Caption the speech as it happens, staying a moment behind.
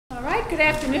Good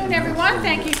afternoon, everyone.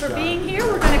 Thank you for being here.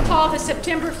 We're going to call the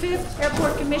September 5th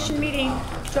Airport Commission meeting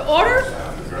to order.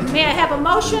 May I have a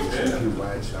motion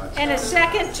and a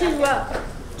second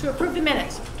to approve the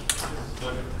minutes?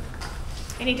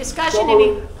 Any discussion?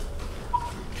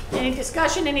 Any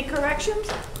discussion? Any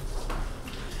corrections?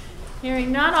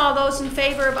 Hearing none, all those in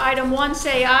favor of item 1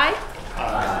 say aye.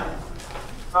 Aye.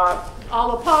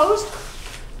 All opposed?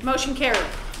 Motion carried.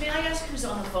 May I ask who's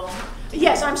on the phone?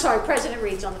 Yes, I'm sorry. President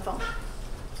Reed's on the phone.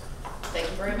 Thank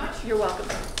you very much. You're welcome.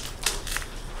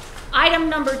 Item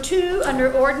number 2 under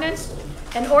ordinance.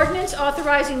 An ordinance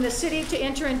authorizing the city to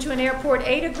enter into an airport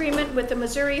aid agreement with the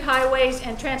Missouri Highways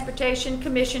and Transportation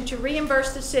Commission to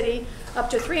reimburse the city up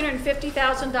to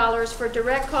 $350,000 for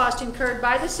direct cost incurred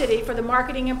by the city for the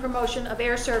marketing and promotion of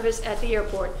air service at the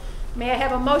airport. May I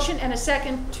have a motion and a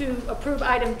second to approve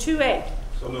item 2A?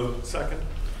 So moved. Second.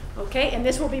 Okay, and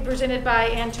this will be presented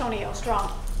by Antonio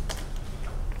Strong.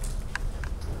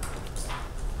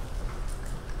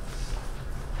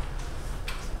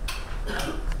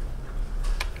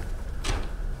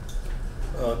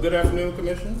 Good afternoon,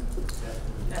 Commission.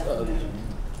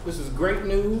 This is great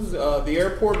news. The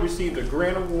airport received a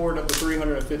grant award up to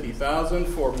 $350,000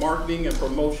 for marketing and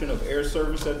promotion of air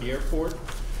service at the airport.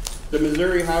 The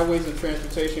Missouri Highways and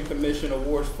Transportation Commission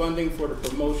awards funding for the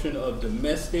promotion of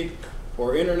domestic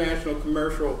or international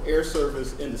commercial air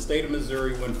service in the state of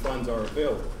Missouri when funds are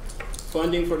available.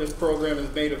 Funding for this program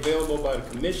is made available by the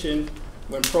Commission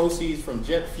when proceeds from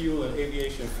jet fuel and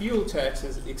aviation fuel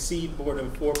taxes exceed more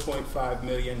than $4.5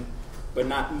 million, but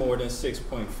not more than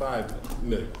 $6.5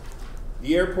 million.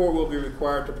 The airport will be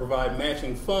required to provide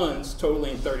matching funds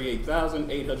totaling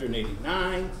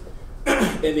 $38,889,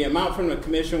 and the amount from the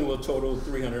Commission will total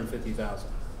 $350,000.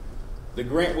 The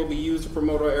grant will be used to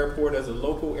promote our airport as a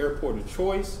local airport of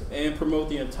choice and promote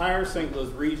the entire St. Louis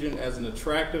region as an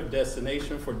attractive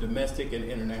destination for domestic and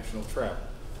international travel.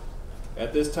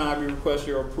 At this time, we request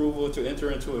your approval to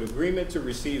enter into an agreement to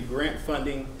receive grant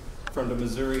funding from the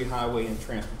Missouri Highway and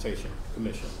Transportation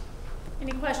Commission.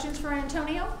 Any questions for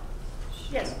Antonio?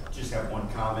 Yes. Just have one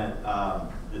comment.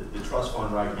 The trust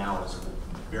fund right now is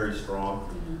very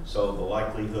strong, so the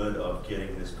likelihood of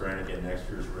getting this grant again next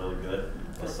year is really good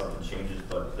unless something changes,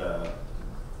 but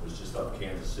was just up in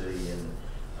Kansas City, and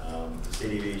the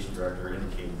state aviation director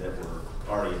indicated that we're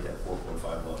already at that 4.5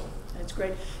 level. That's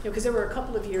great, because there were a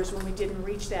couple of years when we didn't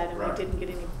reach that and right. we didn't get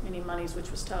any monies,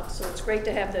 which was tough. So it's great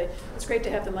to have the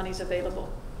monies available.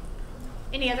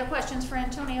 Any other questions for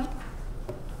Antonio?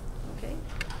 Okay.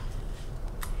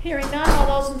 Hearing none,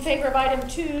 all those in favor of item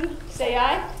 2 say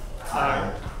aye.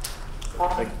 Aye.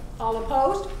 All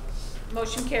opposed?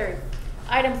 Motion carried.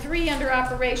 Item 3 under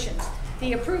operations.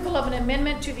 The approval of an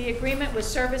amendment to the agreement with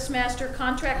ServiceMaster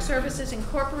Contract Services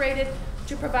Incorporated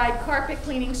to provide carpet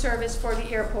cleaning service for the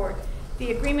airport.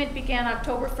 The agreement began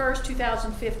October 1st,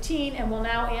 2015 and will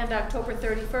now end October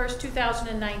 31st,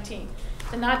 2019.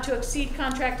 The not to exceed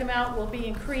contract amount will be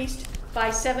increased by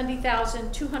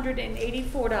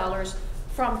 $70,284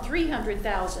 from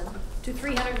 $300,000 to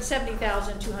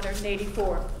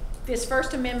 $370,284. This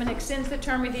first amendment extends the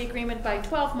term of the agreement by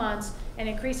 12 months and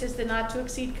increases the not to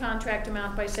exceed contract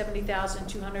amount by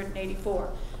 $70,284.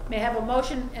 May I have a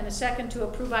motion and a second to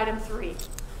approve item 3?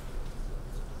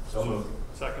 So moved.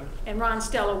 Second. And Ron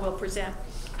Stella will present.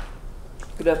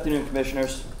 Good afternoon,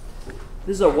 Commissioners.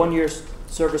 This is a one-year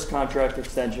service contract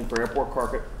extension for airport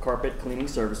carpet cleaning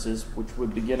services, which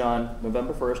would begin on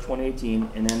November 1st,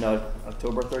 2018 and end on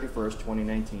October 31st,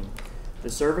 2019. The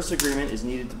service agreement is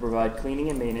needed to provide cleaning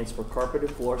and maintenance for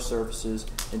carpeted floor surfaces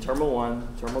in Terminal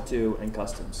 1, Terminal 2, and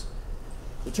Customs.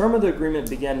 The term of the agreement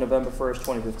began November 1st,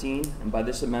 2015, and by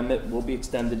this amendment will be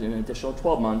extended an additional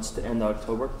 12 months to end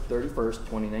October 31st,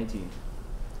 2019.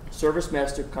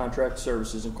 ServiceMaster Contract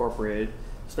Services Incorporated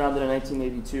was founded in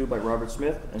 1982 by Robert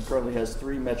Smith and currently has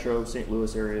 3 metro St.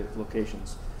 Louis area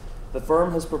locations. The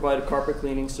firm has provided carpet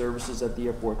cleaning services at the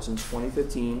airport since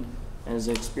 2015 and is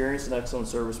an experienced and excellent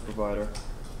service provider.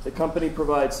 The company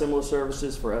provides similar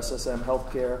services for SSM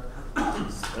Healthcare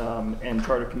and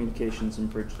Charter Communications in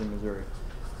Bridgeton, Missouri.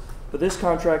 For this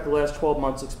contract, the last 12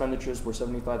 months' expenditures were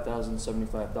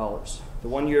 $75,075. The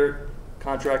one-year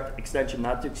contract extension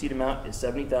not to exceed amount is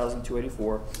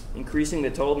 $70,284, increasing the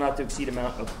total not to exceed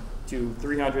amount to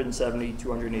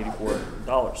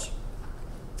 $370,284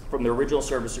 from the original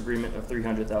service agreement of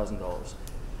 $300,000.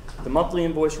 The monthly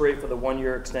invoice rate for the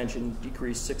one-year extension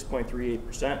decreased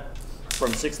 6.38%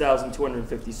 from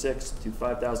 $6,256 to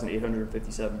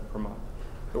 $5,857 per month.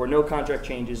 There were no contract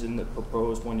changes in the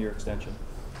proposed one-year extension.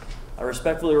 I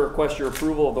respectfully request your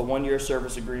approval of the one-year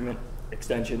service agreement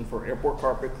extension for airport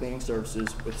carpet cleaning services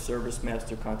with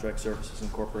ServiceMaster Contract Services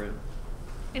Incorporated.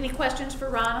 Any questions for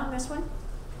Ron on this one?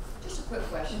 Just a quick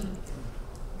question.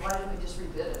 Why didn't we just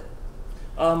rebid it?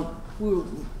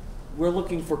 We're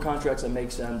looking for contracts that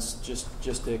make sense,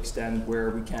 just to extend where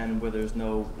we can, where there's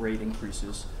no rate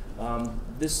increases.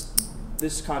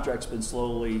 This contract's been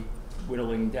slowly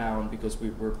whittling down because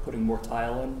we're putting more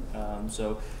tile in,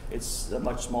 so it's a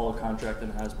much smaller contract than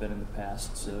it has been in the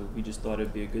past. So we just thought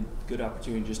it'd be a good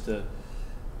opportunity just to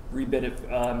rebid it.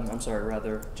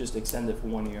 Rather just extend it for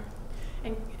 1 year.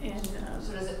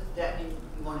 So does that mean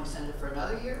you want to extend it for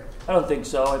another year? I don't think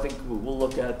so. I think we'll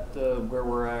look at where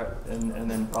we're at and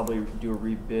then probably do a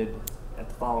rebid at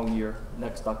the following year,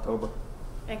 next October.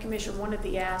 And Commissioner, one of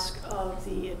the asks of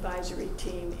the advisory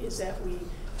team is that we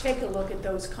take a look at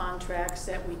those contracts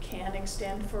that we can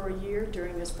extend for a year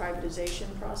during this privatization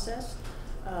process,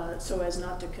 so as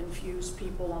not to confuse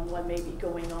people on what may be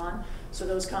going on. So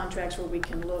those contracts where we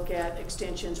can look at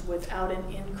extensions without an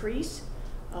increase,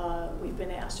 we've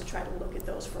been asked to try to look at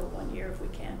those for 1 year if we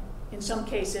can. In some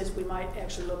cases, we might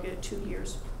actually look at 2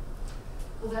 years.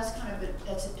 Well, that's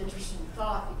that's an interesting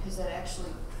thought, because that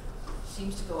actually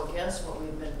seems to go against what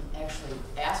we've been actually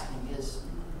asking, is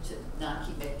to not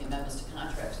keep making amendments to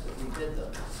contracts, but rebid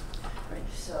them. Right.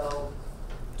 So,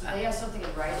 do they have something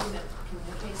in writing that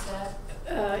communicates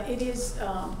that? It is,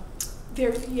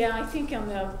 there, yeah, I think on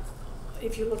the,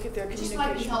 if you look at their It communication. just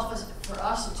might be helpful for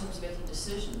us in terms of making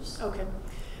decisions. Okay.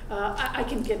 I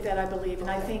can get that, I believe, and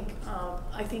I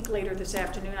think later this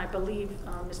afternoon, I believe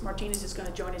Ms. Martinez is going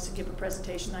to join us and give a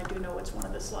presentation. I do know it's one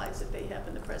of the slides that they have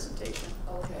in the presentation.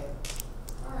 Okay.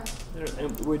 All right.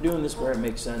 And we're doing this where it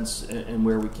makes sense and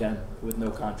where we can, with no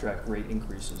contract rate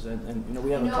increases. And you know,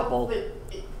 we have a couple. But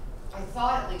I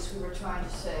thought at least we were trying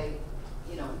to say,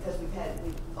 you know, because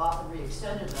we've often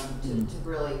re-extended them to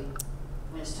really,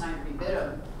 when it's time to rebid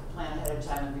them, plan ahead of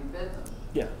time and rebid them.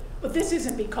 Yeah. But this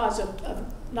isn't because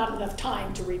of not enough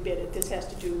time to rebid it. This has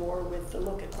to do more with the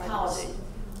look at Policy.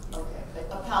 privatization. Okay.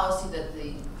 A policy that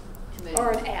the committee.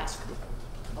 Or an ask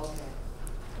Okay.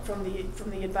 from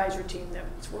the advisory team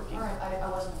that's working. All right. I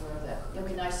wasn't aware of that. It'd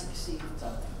be nice to see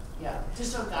something. Yeah.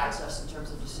 Just so it guides us in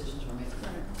terms of decisions we're making.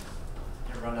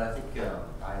 Yeah, Rhonda, I think I get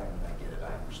it.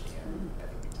 I understand. I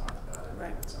think we talked about it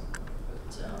Right. at some point,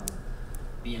 but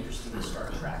be interesting to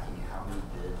start tracking how many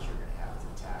bids you're going to have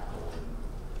to tackle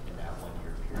in that 1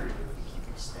 year period. If we keep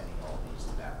extending all these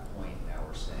to that point, now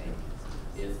we're saying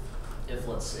if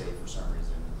let's say for some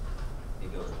reason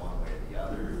it goes one way or the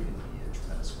other, it can be a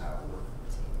tremendous amount of work for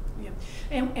the team.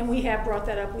 Yeah, and we have brought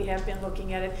that up. We have been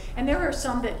looking at it, and there are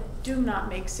some that do not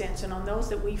make sense, and on those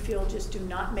that we feel just do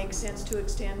not make sense to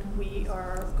extend, we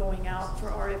are going out for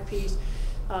RFPs.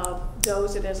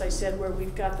 Those that, as I said, where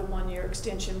we've got the 1 year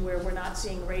extension where we're not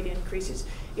seeing rate increases,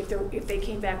 if they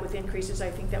came back with increases,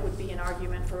 I think that would be an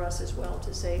argument for us as well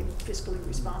to say fiscally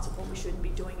responsible, we shouldn't be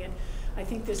doing it. I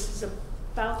think this is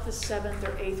about the 7th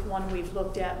or 8th one we've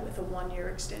looked at with a 1 year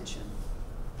extension.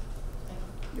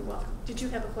 You're welcome. Did you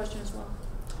have a question as well?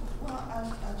 Well,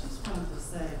 I just wanted to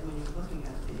say, when you're looking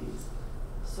at these,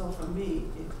 so for me,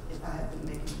 if I have been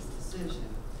making this decision,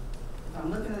 if I'm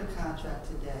looking at a contract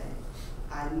today,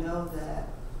 I know that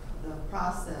the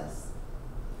process,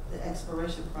 the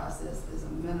expiration process is a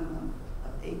minimum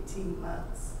of 18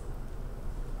 months.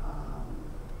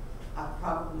 I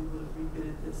probably would have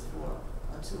rebid this for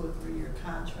a 2 or 3 year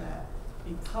contract,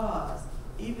 because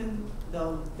even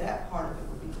though that part of it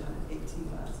would be done in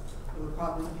 18 months, it would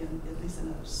probably be at least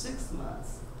another 6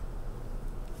 months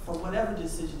for whatever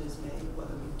decision is made,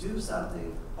 whether we do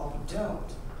something or we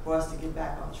don't, for us to get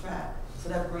back on track. So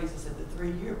that brings us at the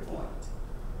 3 year point.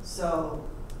 So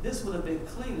this would have been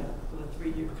cleaner with a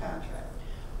 3 year contract.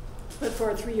 But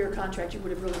for a 3 year contract, you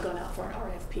would have really gone out for an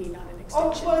RFP, not an Oh,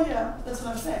 extension. well, yeah, that's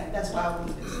what I'm saying. That's why I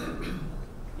wouldn't extend it.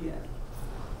 Yeah.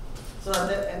 So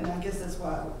that, and I guess that's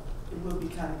why it would be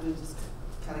kind of good, just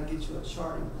kind of get you a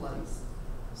chart in place,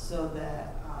 so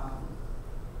that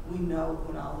we know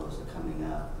when all those are coming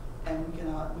up, and we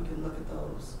can look at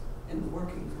those in the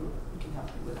working group. We can help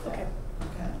you with that. Okay.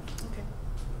 Okay. Okay.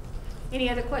 Any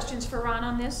other questions for Ron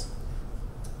on this?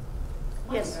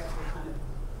 Yes. Actually, kind of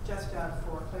just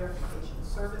for clarification,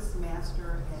 service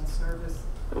master and service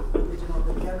original,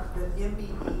 the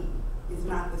MBE is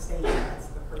not the same as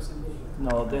the person bidding.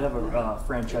 No, they have a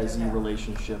franchisee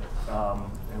relationship,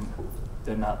 and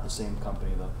they're not the same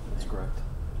company, though. That's correct.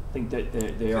 I think that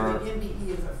they are. So the MBE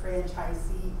is a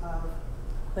franchisee of.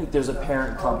 I think there's a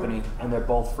parent company, and they're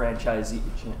both franchisees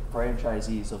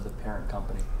of the parent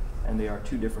company, and they are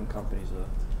two different companies.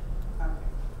 Okay.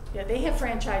 Yeah, they have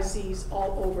franchisees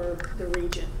all over the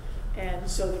region. And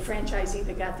so the franchisee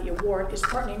that got the award is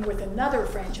partnering with another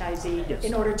franchisee Yes.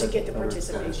 in order to get the That's-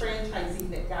 So the participation. franchisee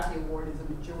that got the award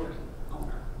majority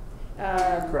owner.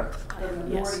 Correct. The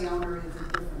Yes, minority owner is a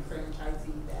different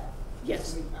franchisee that.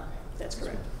 Yes. Okay. that's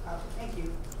correct. Okay, thank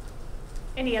you.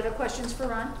 Any other questions for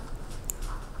Ron?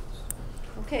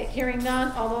 Okay, hearing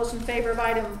none, all those in favor of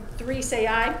item 3 say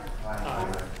aye.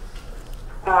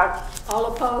 All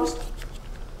opposed?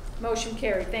 Motion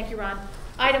carried. Thank you, Ron.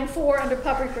 Item 4, under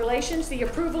Public Relations, the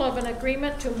approval of an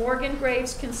agreement to Morgan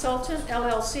Graves Consultant,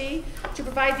 LLC, to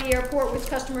provide the airport with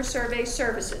customer survey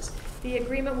services. The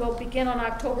agreement will begin on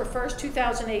October 1st,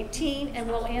 2018, and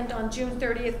will end on June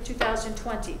 30th,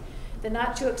 2020. The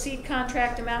not-to-exceed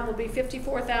contract amount will be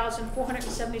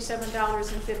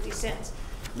 $54,477.50.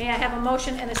 May I have a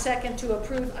motion and a second to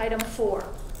approve item 4?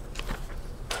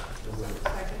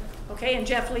 Okay, and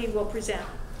Jeff Lee will present.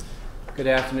 Good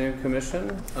afternoon,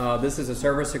 Commission. This is a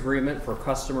service agreement for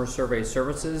customer survey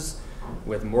services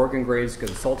with Morgan Graves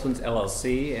Consultants,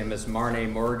 LLC, and Ms. Marne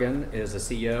Morgan is the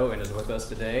CEO and is with us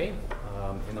today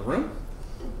in the room.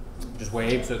 Just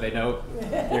wave so they know.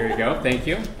 There you go. Thank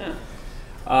you.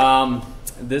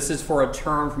 This is for a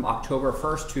term from October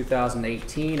 1st,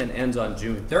 2018 and ends on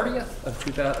June 30th of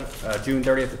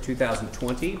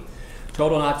 2020.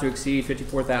 Total not to exceed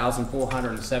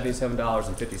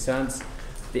 $54,477.50.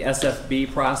 The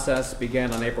SFB process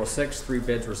began on April 6th. 3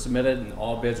 bids were submitted and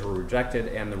all bids were rejected,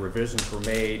 and the revisions were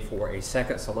made for a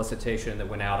second solicitation that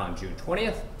went out on June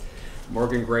 20th.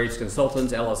 Morgan Graves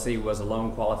Consultants, LLC was a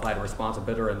lone qualified and responsive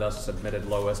bidder and thus submitted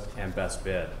lowest and best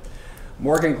bid.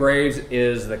 Morgan Graves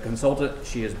is the consultant.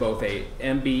 She is both a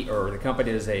MB, or the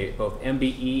company is both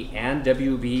MBE and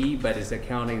WBE, but is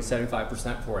accounting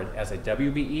 75% for it as a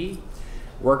WBE.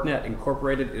 WorkNet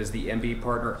Incorporated is the MB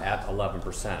partner at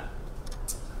 11%.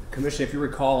 Commission, if you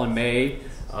recall, in May,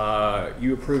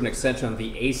 you approved an extension of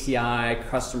the ACI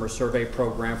customer survey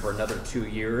program for another 2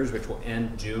 years, which will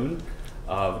end June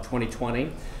of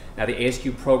 2020. Now, the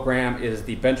ASQ program is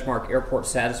the benchmark airport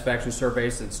satisfaction survey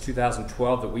since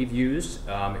 2012 that we've used.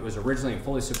 It was originally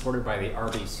fully supported by the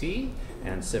RBC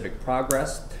and Civic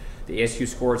Progress. The ASQ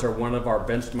scores are one of our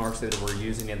benchmarks that we're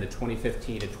using in the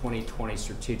 2015 to 2020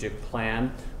 strategic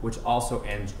plan, which also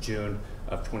ends June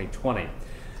of 2020.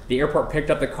 The airport picked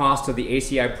up the cost of the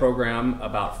ACI program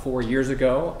about 4 years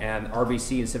ago, and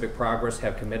RBC and Civic Progress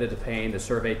have committed to paying the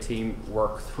survey team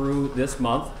work through this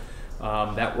month.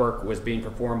 That work was being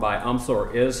performed by UMSL,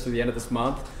 or is through the end of this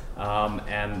month,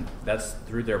 and that's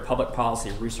through their Public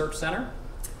Policy Research Center.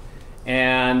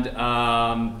 And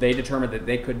they determined that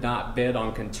they could not bid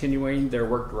on continuing their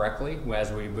work directly as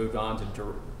we moved on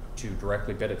to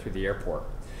directly bid it through the airport.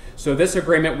 So this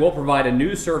agreement will provide a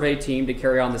new survey team to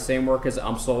carry on the same work as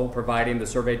UMSL, providing the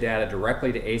survey data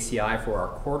directly to ACI for our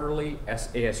quarterly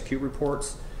ASQ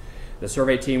reports. The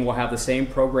survey team will have the same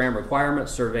program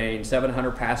requirements, surveying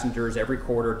 700 passengers every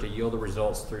quarter to yield the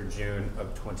results through June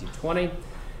of 2020.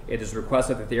 It is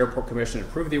requested that the Airport Commission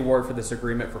approve the award for this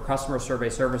agreement for customer survey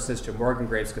services to Morgan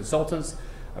Graves Consultants.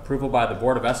 Approval by the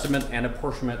Board of Estimate and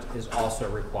apportionment is also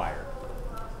required.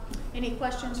 Any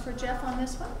questions for Jeff on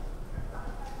this one?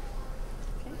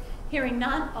 Okay. Hearing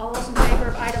none, all those in favor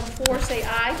of item 4 say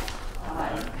aye.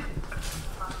 Aye.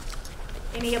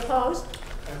 Any opposed?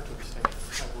 I have to abstain. I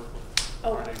work with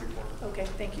Oh, Friday before. okay,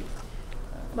 thank you.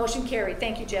 Motion carried.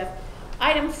 Thank you, Jeff.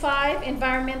 Item 5,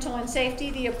 environmental and safety,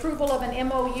 the approval of an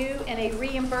MOU and a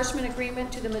reimbursement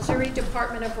agreement to the Missouri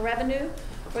Department of Revenue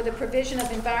for the provision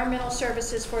of environmental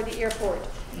services for the airport.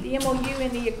 The MOU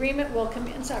and the agreement will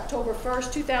commence October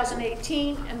 1st,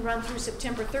 2018 and run through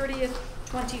September 30th,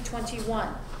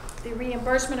 2021. The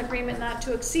reimbursement agreement not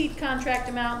to exceed contract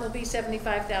amount will be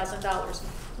 $75,000.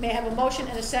 May I have a motion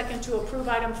and a second to approve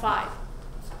item 5?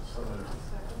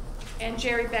 And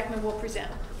Jerry Beckman will present.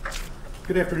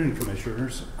 Good afternoon,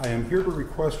 Commissioners. I am here to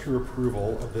request your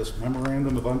approval of this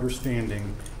Memorandum of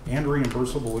Understanding and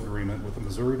Reimbursable Agreement with the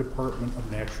Missouri Department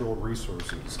of Natural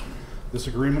Resources. This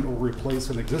agreement will replace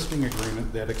an existing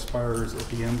agreement that expires at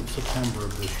the end of September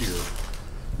of this year.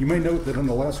 You may note that in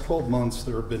the last 12 months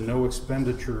there have been no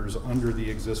expenditures under the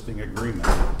existing agreement.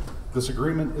 This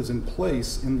agreement is in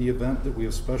place in the event that we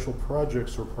have special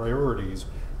projects or priorities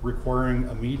requiring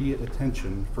immediate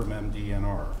attention from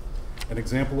MDNR. An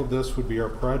example of this would be our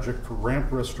project for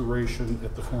ramp restoration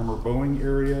at the former Boeing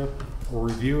area or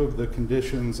review of the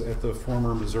conditions at the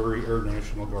former Missouri Air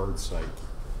National Guard site.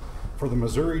 For the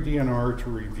Missouri DNR to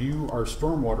review our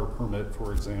stormwater permit,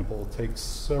 for example, takes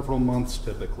several months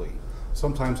typically.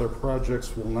 Sometimes our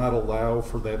projects will not allow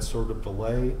for that sort of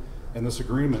delay, and this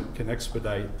agreement can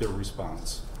expedite their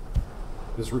response.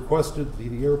 It is requested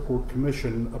the Airport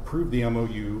Commission approve the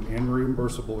MOU and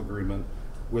reimbursable agreement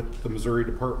with the Missouri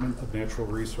Department of Natural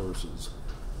Resources.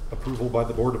 Approval by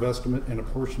the Board of Estimate and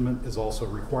Apportionment is also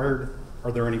required.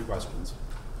 Are there any questions?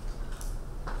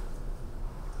 Okay.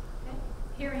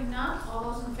 Hearing none,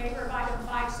 all those in favor of item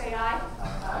 5 say aye.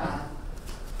 Aye.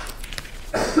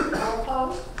 All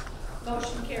opposed?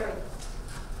 Motion carried.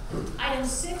 Item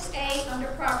 6A under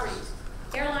properties.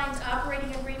 Airlines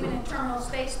operating agreement and terminal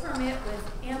space permit with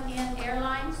MN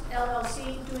Airlines,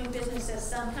 LLC, doing business as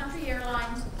Sun Country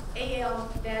Airlines,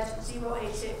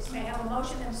 AL-086. May I have a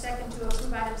motion and a second to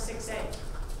approve item 6A?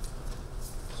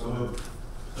 So moved.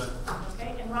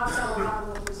 Okay, and Rob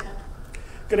Salvatore will present.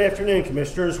 Good afternoon,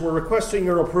 Commissioners. We're requesting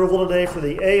your approval today for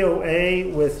the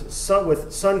AOA with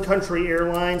Sun Country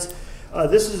Airlines.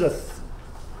 This is a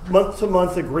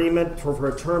month-to-month agreement for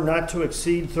a term not to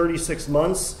exceed 36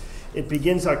 months. It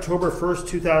begins October 1st,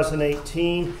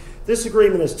 2018. This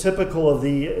agreement is typical of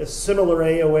the similar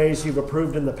AOAs you've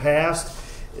approved in the past.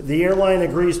 The airline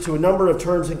agrees to a number of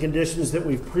terms and conditions that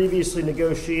we've previously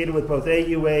negotiated with both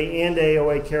AUA and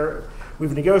AOA carriers.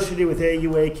 We've negotiated with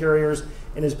AUA carriers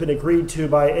and has been agreed to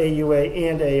by AUA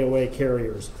and AOA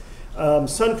carriers.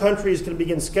 Sun Country is going to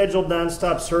begin scheduled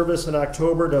nonstop service in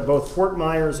October to both Fort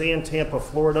Myers and Tampa,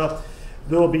 Florida.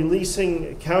 They'll be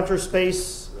leasing counter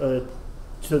space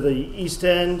to the east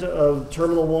end of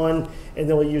Terminal 1, and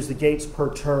they'll use the gates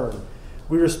per turn.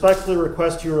 We respectfully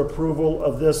request your approval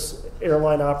of this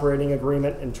airline operating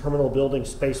agreement and terminal building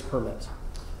space permit.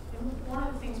 And one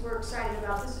of the things we're excited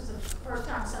about, this is the first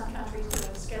time Sun Country is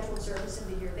doing scheduled service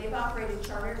in the year. They've operated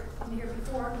charter in here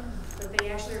before, but they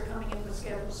actually are coming in with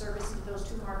scheduled service into those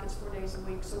two markets 4 days a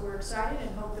week. So we're excited and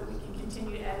hope that we can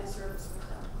continue to add service with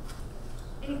them.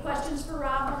 Any questions for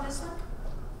Rob on this one?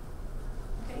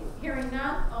 Okay, hearing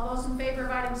none. All those in favor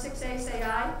of item 6A say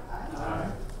aye.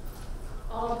 Aye.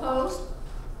 All opposed?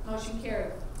 Motion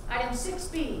carried. Item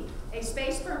 6B, a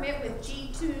space permit with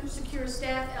G2 Secure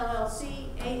Staff LLC,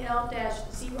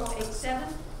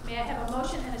 AL-087. May I have a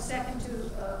motion and a second to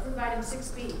approve item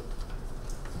 6B?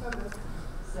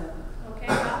 Second. Okay,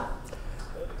 Rob?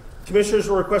 Commissioners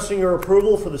are requesting your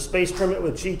approval for the space permit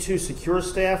with G2 Secure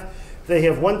Staff. They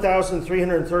have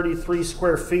 1,333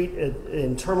 square feet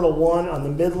in Terminal 1 on the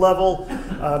mid-level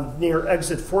near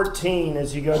exit 14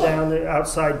 as you go down the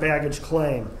outside baggage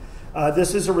claim.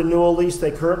 This is a renewal lease.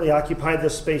 They currently occupy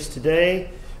this space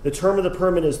today. The term of the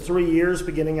permit is 3 years,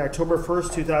 beginning October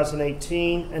 1st,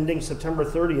 2018, ending September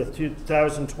 30th,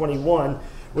 2021,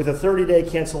 with a 30-day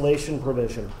cancellation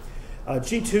provision.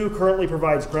 G2 currently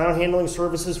provides ground handling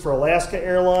services for Alaska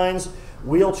Airlines,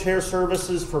 wheelchair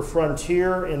services for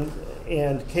Frontier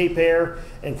and Cape Air,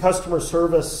 and customer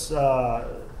service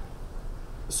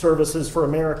services for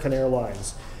American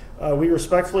Airlines. We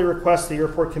respectfully request the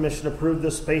Airport Commission approve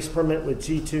this space permit with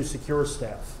G2 Secure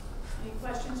Staff. Any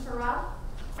questions for Rob?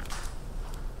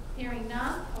 Hearing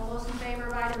none. All those in favor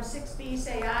of item 6B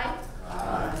say aye.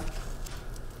 Aye.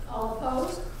 All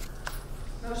opposed?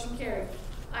 Motion carried.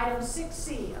 Item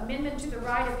 6C, amendment to the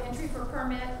right of entry for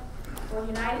permit for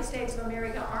United States of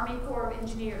America Army Corps of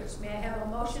Engineers. May I have a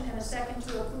motion and a second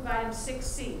to approve item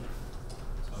 6C?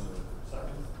 Second.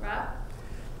 Rob?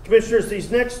 Commissioners,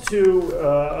 these next two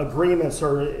agreements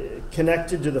are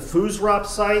connected to the FUSROP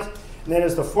site, and that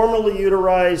is the formerly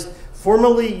utilized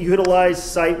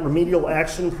site remedial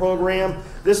action program.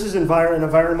 This is an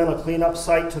environmental cleanup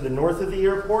site to the north of the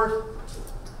airport.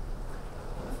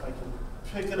 If I can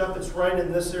pick it up, it's right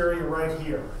in this area right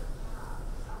here.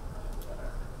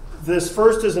 This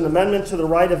first is an amendment to the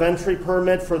right of entry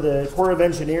permit for the Corps of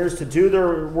Engineers to do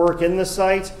their work in the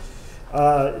site.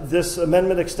 This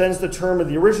amendment extends the term of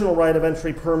the original right of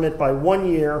entry permit by 1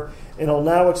 year and will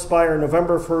now expire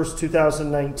November 1st,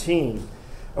 2019.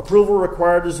 Approval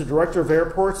required is the Director of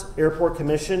Airports, Airport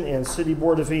Commission, and City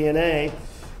Board of E&A.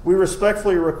 We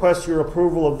respectfully request your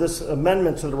approval of this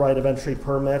amendment to the right of entry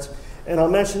permit. And I'll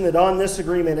mention that on this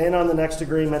agreement and on the next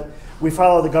agreement, we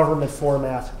follow the government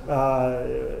format.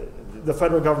 The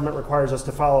federal government requires us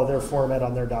to follow their format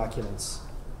on their documents.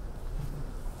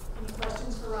 Any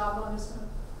questions for Rob on this one?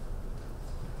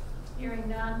 Hearing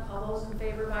none. All those in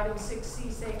favor of item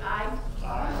 6C say aye.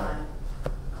 Aye.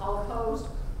 All opposed?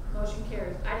 Motion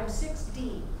carries. Item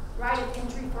 6D, right of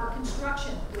entry for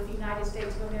construction with the United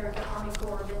States of America Army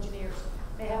Corps of Engineers.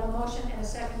 May I have a motion and a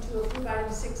second to approve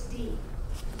item 6D?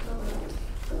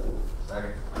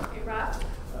 Second. Okay, Rob?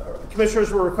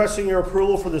 Commissioners, we're requesting your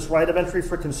approval for this right of entry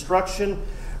for construction.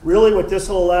 Really what this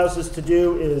allows us to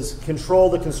do is control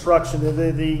the construction.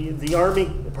 The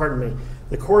Army, pardon me,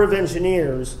 the Corps of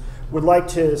Engineers would like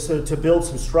to build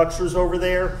some structures over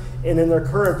there, and in their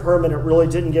current permit it really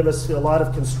didn't give us a lot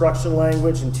of construction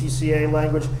language and TCA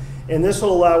language, and this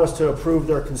will allow us to approve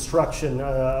their construction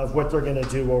of what they're going to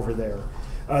do over there.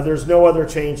 There's no other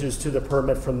changes to the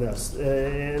permit from this,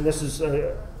 and this is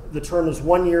the term is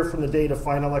 1 year from the date of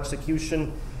final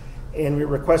execution, and we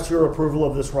request your approval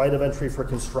of this right of entry for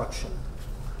construction.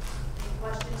 Any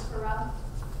questions for Rob?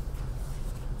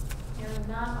 Hearing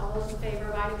none, all those in favor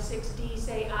of item 6D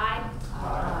say aye.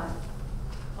 Aye.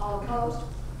 All opposed?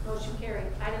 Motion carried.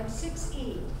 Item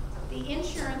 6E, the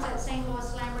insurance at St.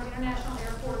 Louis Lambert International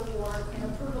Airport Award and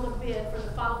approval of bid for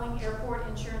the following airport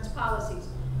insurance policies.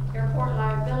 Airport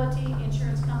Liability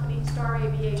Insurance Company, Star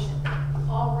Aviation.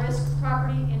 All Risk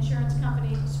Property Insurance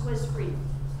Company, Swiss Re.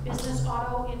 Business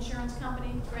Auto Insurance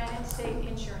Company, Granite State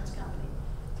Insurance Company.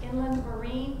 Inland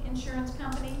Marine Insurance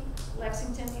Company,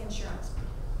 Lexington Insurance.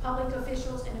 Public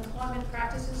Officials and Employment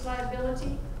Practices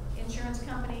Liability Insurance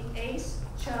Company, ACE,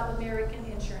 Chubb American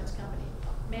Insurance Company.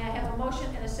 May I have a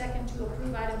motion and a second to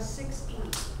approve item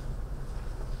 6E?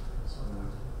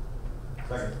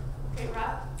 Second. Okay,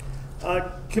 Rob?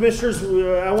 Commissioners,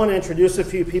 I want to introduce a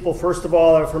few people. First of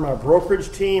all, from our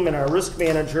brokerage team and our risk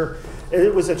manager.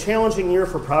 It was a challenging year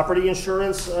for property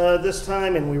insurance this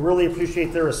time, and we really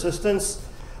appreciate their assistance.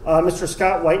 Mr.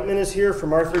 Scott Whiteman is here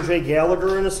from Arthur J.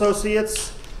 Gallagher and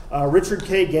Associates. Richard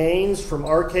K. Gaines from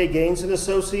R.K. Gaines and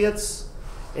Associates.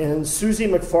 And Susie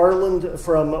McFarland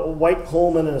from White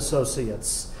Coleman and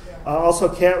Associates. Also,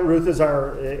 Kat Ruth is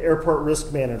our airport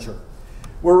risk manager.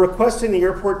 We're requesting the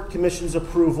Airport Commission's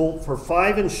approval for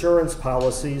 5 insurance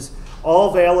policies,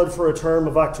 all valid for a term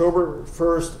of October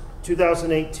 1st,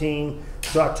 2018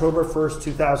 to October 1st,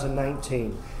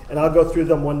 2019. And I'll go through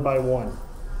them one by one.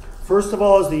 First of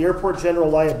all is the Airport General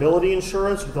Liability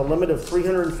Insurance with a limit of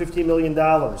 $350 million.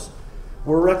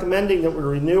 We're recommending that we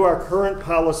renew our current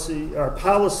policy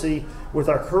with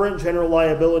our current general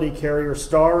liability carrier,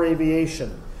 Star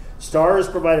Aviation. Star has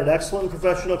provided excellent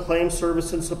professional claim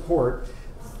service and support.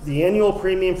 The annual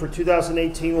premium for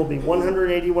 2018 will be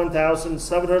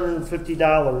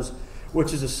 $181,750,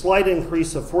 which is a slight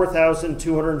increase of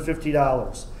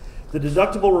 $4,250. The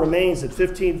deductible remains at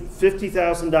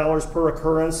 $50,000 per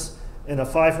occurrence and a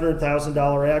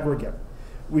 $500,000 aggregate.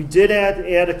 We did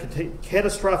add a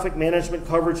catastrophic management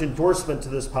coverage endorsement to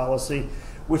this policy,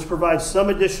 which provides some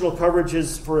additional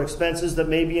coverages for expenses that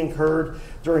may be incurred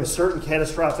during certain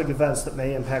catastrophic events that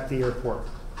may impact the airport.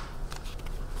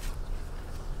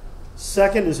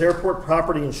 Second is airport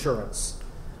property insurance.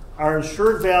 Our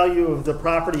insured value of the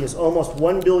property is almost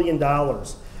 $1 billion.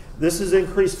 This has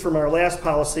increased from our last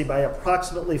policy by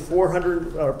approximately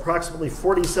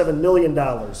 $47 million.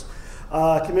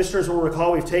 Commissioners will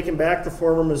recall we've taken back the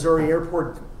former Missouri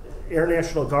Airport Air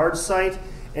National Guard site,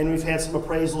 and we've had some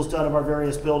appraisals done of our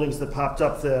various buildings that popped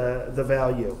up the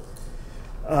value.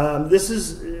 This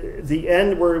is the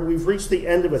end where we've reached the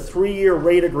end of a 3-year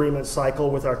rate agreement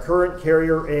cycle with our current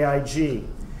carrier, AIG.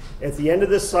 At the end of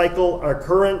this cycle,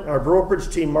 our brokerage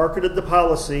team marketed the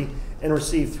policy and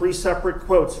received 3 separate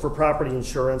quotes for property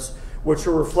insurance, which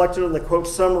are reflected on the quote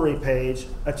summary page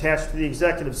attached to the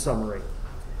executive summary.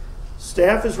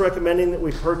 Staff is recommending that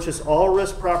we purchase all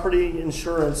risk property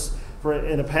insurance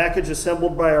in a package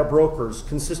assembled by our brokers,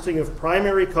 consisting of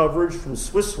primary coverage from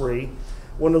Swiss Re,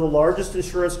 one of the largest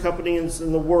insurance companies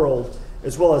in the world,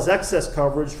 as well as excess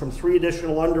coverage from 3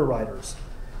 additional underwriters.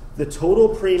 The total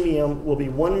premium will be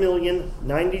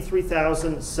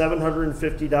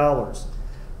 $1,093,750.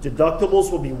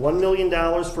 Deductibles will be $1 million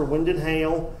for wind and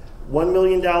hail, $1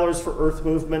 million for earth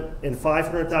movement, and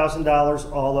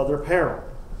 $500,000 all other peril.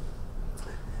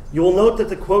 You will note that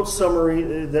the quote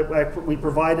summary that we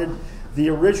provided, the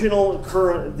original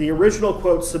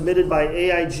quote submitted by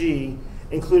AIG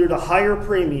included a higher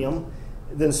premium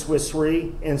than Swiss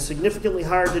Re and significantly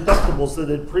higher deductibles that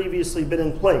had previously been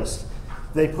in place.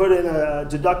 They put in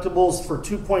deductibles for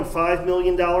 $2.5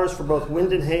 million for both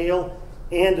wind and hail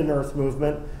and an earth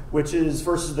movement, which is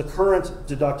versus the current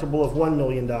deductible of $1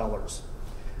 million.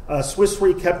 Swiss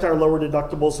Re kept our lower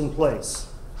deductibles in place.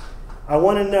 I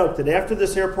want to note that after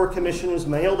this Airport Commission was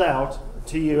mailed out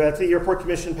to you, after the Airport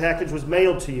Commission package was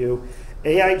mailed to you,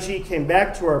 AIG came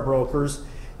back to our brokers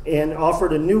and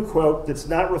offered a new quote that's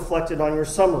not reflected on your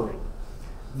summary.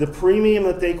 The premium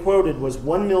that they quoted was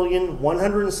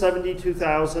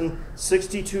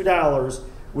 $1,172,062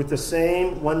 with the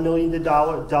same $1 million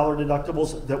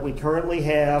deductibles that we currently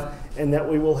have and that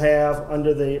we will have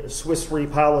under the Swiss Re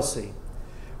policy.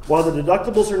 While the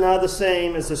deductibles are now the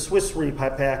same as the Swiss Re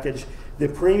package, the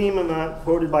premium amount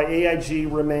quoted by AIG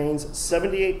remains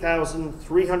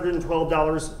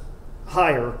 $78,312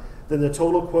 higher than the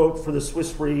total quote for the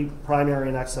Swiss Re primary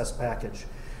and excess package.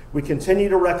 We continue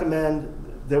to recommend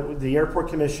that the Airport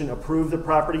Commission approve the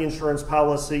property insurance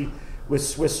policy with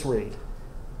Swiss Re.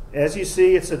 As you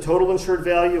see, it's a total insured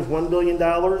value of $1 billion,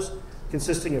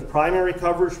 consisting of primary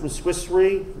coverage from Swiss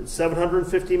Re,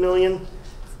 $750 million,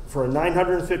 for a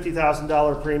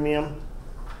 $950,000 premium.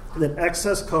 And then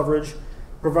excess coverage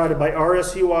provided by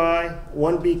RSUI,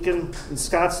 One Beacon, and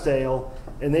Scottsdale,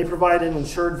 and they provide an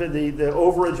insured the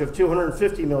overage of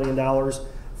 $250 million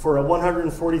for a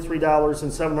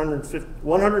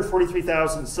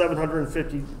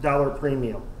 $143,750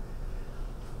 premium.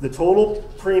 The total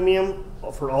premium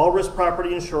for all risk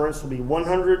property insurance will be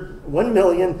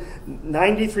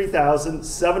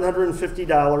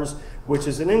 $1,093,750, which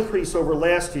is an increase over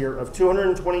last year of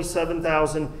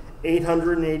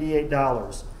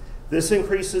 $227,888. This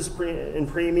increase in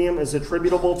premium is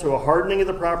attributable to a hardening of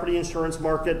the property insurance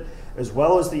market, as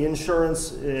well as the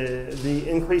increase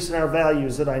in our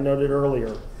values that I noted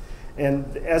earlier.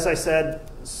 And as I said,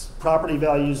 property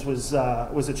values was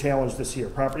a challenge this year.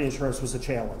 Property insurance was a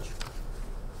challenge.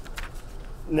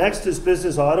 Next is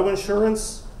business auto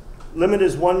insurance. Limit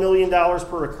is $1 million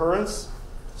per occurrence.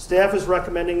 Staff is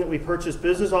recommending that we purchase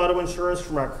business auto insurance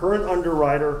from our current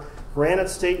underwriter, Granite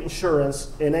State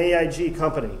Insurance, an AIG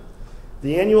company.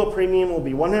 The annual premium will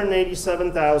be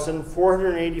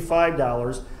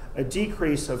 $187,485, a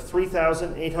decrease of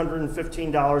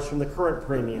 $3,815 from the current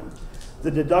premium.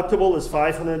 The deductible is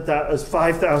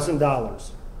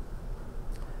 $5,000.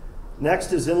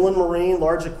 Next is inland marine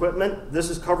large equipment. This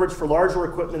is coverage for larger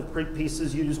equipment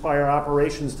pieces used by our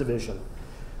operations division.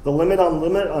 The limit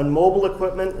on mobile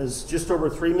equipment is just over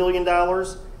 $3 million,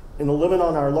 and the limit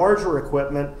on our larger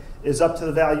equipment is up to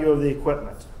the value of the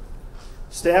equipment.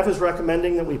 Staff is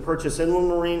recommending that we purchase inland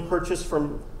marine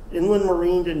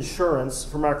insurance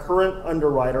from our current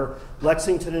underwriter,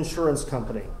 Lexington Insurance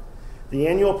Company. The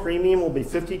annual premium will be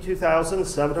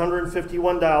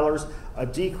 $52,751, a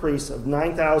decrease of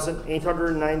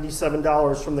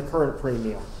 $9,897 from the current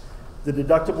premium. The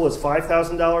deductible is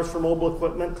 $5,000 for mobile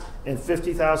equipment and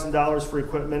 $50,000 for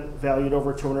equipment valued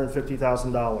over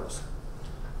 $250,000.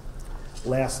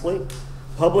 Lastly,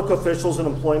 public officials and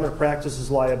employment practices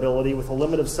liability with a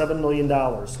limit of $7 million.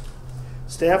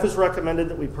 Staff has recommended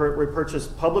that we purchase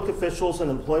public officials and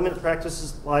employment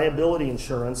practices liability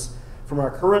insurance from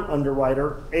our current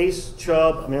underwriter, Ace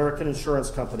Chubb American Insurance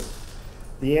Company.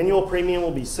 The annual premium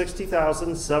will be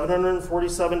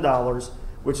 $60,747,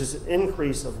 which is an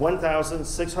increase of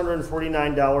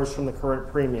 $1,649 from the current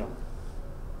premium.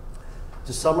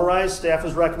 To summarize, staff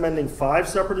is recommending 5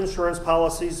 separate insurance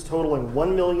policies totaling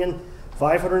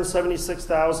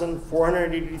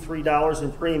 $1,576,483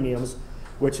 in premiums,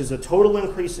 which is a total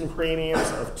increase in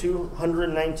premiums of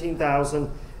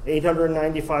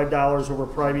 $219,895 over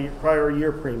prior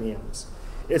year premiums.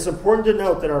 It's important to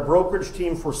note that our brokerage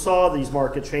team foresaw these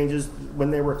market changes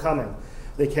when they were coming.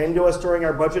 They came to us during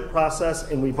our budget process,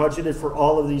 and we budgeted for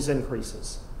all of these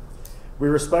increases. We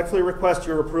respectfully request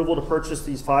your approval to purchase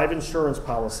these 5 insurance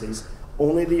policies.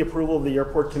 Only the approval of the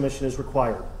Airport Commission is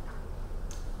required.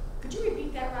 Could you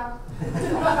repeat that, Rob?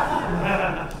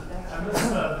 I'm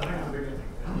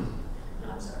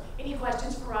sorry. Any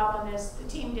questions for Rob on this? The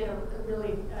team did a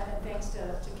really, thanks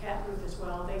to Kat Ruth as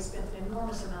well, they spent an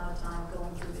enormous amount of time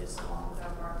going through this along with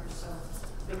our partners, so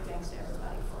big thanks to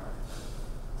everybody for it.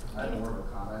 I have more of a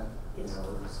comment. Yes. You know,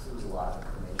 it was a lot of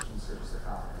information, so just a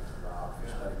compliment to Rob for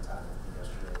spending time with me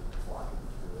yesterday, walking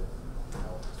through it, and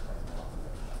explaining a lot of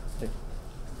things.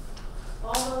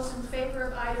 All those in favor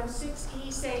of item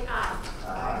 6E say aye.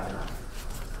 Aye.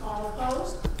 All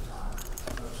opposed?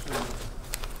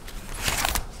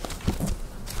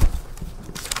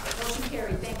 Motion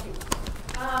carried. Thank you.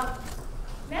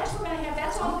 Next, we're going to have,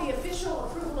 that's all the official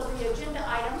approval of the agenda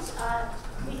items.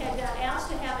 We had asked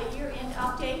to have a year-end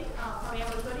update from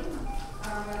Amber Gooding,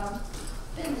 our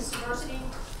business diversity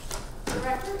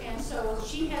director, and so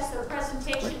she has the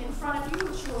presentation in front of you,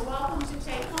 which you're welcome to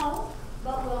take home,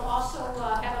 but we'll also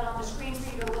have it on the screen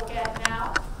for you to look at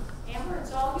now. Amber,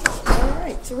 it's all yours. All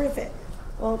right, terrific.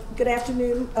 Well, good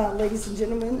afternoon, ladies and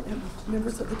gentlemen, and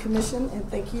members of the commission, and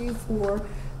thank you for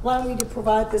allowing me to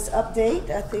provide this update.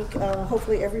 I think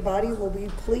hopefully everybody will be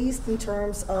pleased in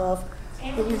terms of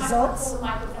the results.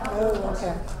 Oh,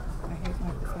 okay. I hate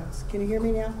microphones. Can you hear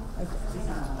me now? Okay.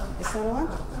 It's not on? You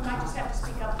might just have to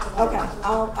speak up. Okay,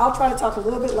 I'll try to talk a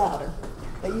little bit louder.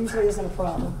 That usually isn't a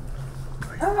problem.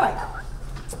 All right.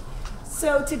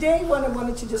 So today what I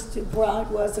wanted to just provide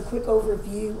was a quick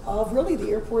overview of really the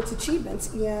airport's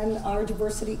achievements in our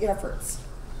diversity efforts.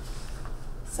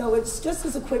 So it's just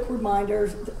as a quick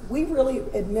reminder, we really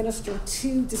administer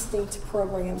 2 distinct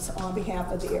programs on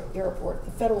behalf of the airport,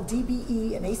 the federal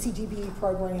DBE and ACDBE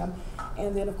program,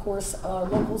 and then of course our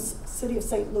local City of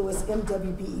St. Louis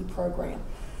MWBE program.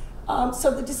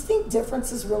 So the distinct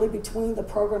differences really between the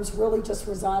programs really just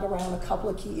reside around a couple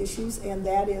of key issues, and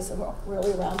that is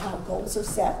really around how goals are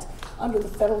set. Under the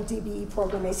federal DBE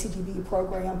program, ACDBE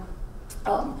program,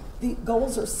 the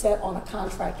goals are set on a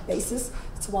contract basis.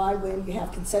 That's why when you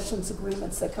have concessions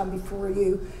agreements that come before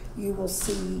you, you will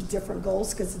see different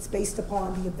goals because it's based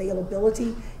upon the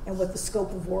availability and what the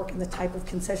scope of work and the type of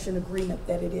concession agreement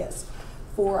that it is.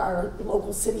 For our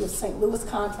local city of St. Louis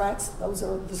contracts, those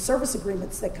are the service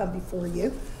agreements that come before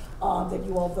you that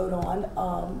you all vote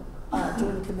on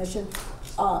during the commission.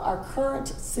 Our current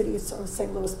city of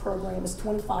St. Louis program is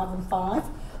 25 and 5.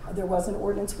 There was an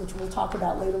ordinance, which we'll talk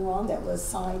about later on, that was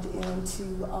signed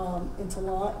into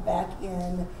law back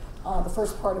in the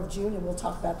first part of June, and we'll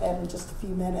talk about that in just a few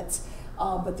minutes.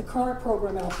 But the current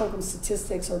program and our program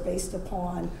statistics are based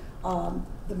upon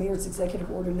the Mayor's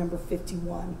Executive Order number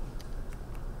 51.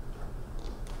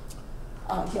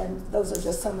 Again, those are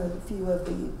just some of the few of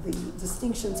the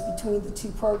distinctions between the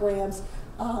two programs.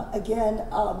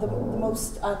 The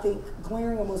most, I think,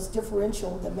 glaring and most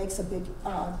differential that makes a big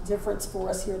difference for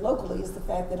us here locally is the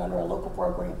fact that under our local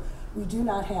program, we do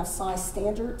not have size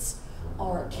standards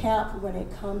or a cap when it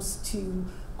comes to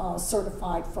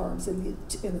certified firms. In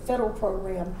the federal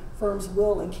program, firms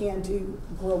will and can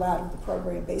grow out of the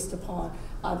program based upon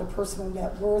either personal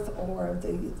net worth or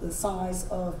the size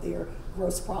of their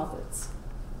gross profits.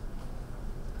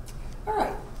 All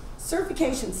right,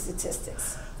 certification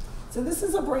statistics. So this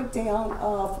is a breakdown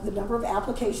of the number of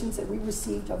applications that we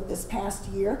received over this past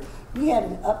year. We had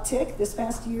an uptick. This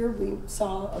past year, we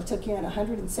took in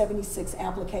 176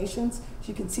 applications. As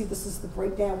you can see, this is the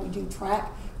breakdown. We do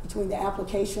track between the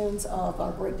applications of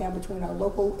our breakdown between our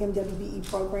local MWBE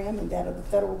program and that of the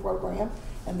federal program,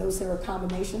 and those that are a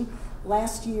combination.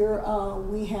 Last year,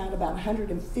 we had about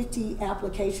 150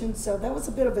 applications, so that was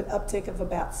a bit of an uptick of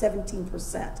about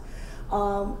 17%.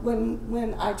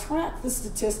 When I track the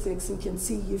statistics and can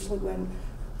see usually when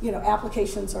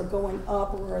applications are going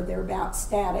up or they're about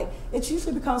static, it's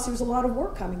usually because there's a lot of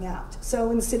work coming out. So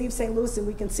in the city of St. Louis, and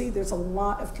we can see there's a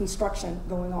lot of construction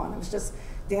going on. I was just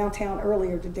downtown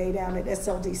earlier today down at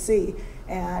SLDC,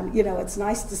 and it's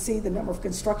nice to see the number of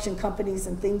construction companies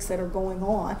and things that are going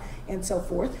on and so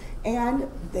forth.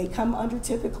 And they come under,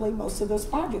 typically most of those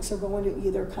projects are going to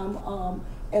either come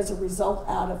as a result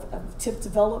out of TIF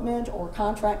development or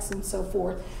contracts and so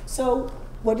forth. So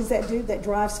what does that do? That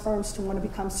drives firms to want to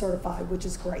become certified, which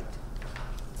is great.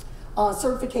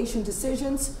 Certification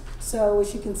decisions. So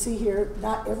as you can see here,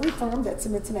 not every firm that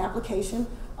submits an application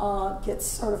gets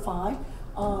certified.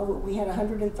 We had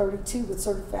 132 with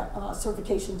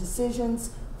certification decisions.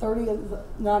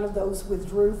 9 of those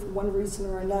withdrew for one reason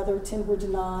or another. 10 were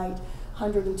denied.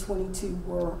 122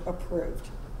 were approved.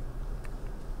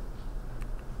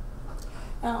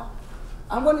 Now,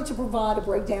 I wanted to provide a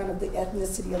breakdown of the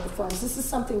ethnicity of the firms. This is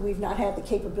something we've not had the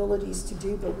capabilities to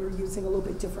do, but we're using a little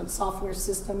bit different software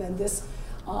system, and this,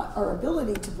 our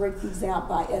ability to break these out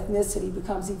by ethnicity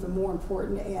becomes even more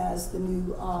important as the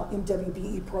new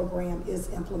MWBE program is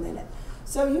implemented.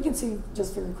 So you can see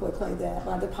just very quickly that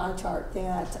by the pie chart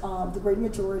that the great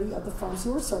majority of the firms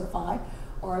who are certified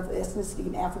are of ethnicity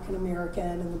in African American,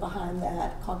 and behind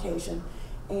that Caucasian.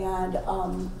 And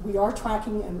we are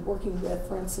tracking and working with,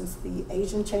 for instance, the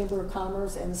Asian Chamber of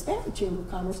Commerce and the Hispanic Chamber of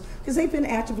Commerce, because they've been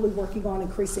actively working on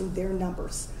increasing their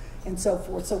numbers and so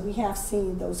forth. So we have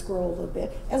seen those grow a little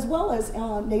bit, as well as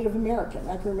Native American.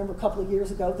 I can remember a couple of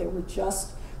years ago, there were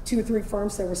just 2 or 3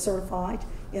 firms that were certified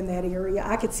in that area.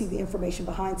 I could see the information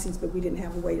behind the scenes, but we didn't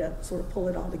have a way to sort of pull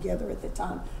it all together at the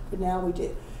time, but now we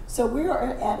do. So we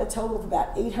are at a total of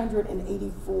about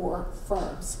 884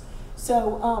 firms.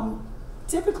 So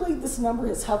typically this number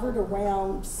has hovered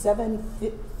around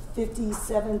 750,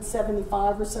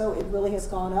 775 or so. It really has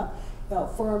gone up.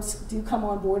 Firms do come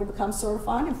on board and become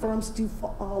certified, and firms do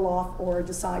fall off or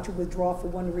decide to withdraw for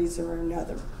one reason or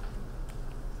another.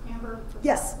 Amber?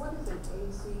 Yes? What is an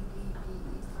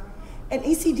ACDBE firm? An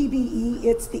ACDBE,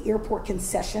 it's the airport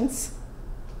concessions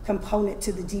component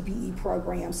to the DBE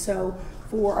program. So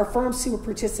for our firms who are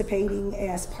participating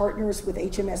as partners with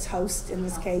HMS Host, in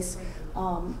this case,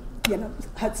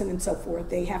 Hudson and so forth,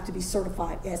 they have to be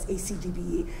certified as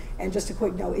ACDBE. And just a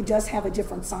quick note, it does have a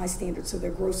different size standard, so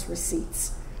their gross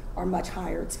receipts are much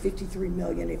higher. It's $53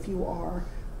 million if you are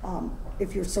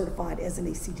if you're certified as an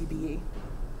ACDBE.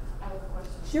 I have a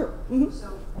question. Sure. Mm-hmm.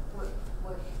 So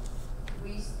what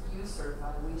we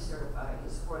certify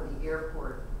is for the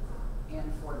airport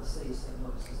and for the city of St.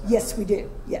 Louis. Yes, we do.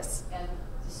 Yes. And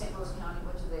the St. Louis County,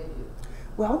 what do they do?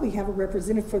 Well, we have a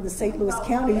representative for the St. Louis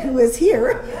County who is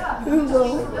here. Yeah, Who just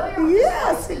will, be familiar with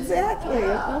yes, this. exactly,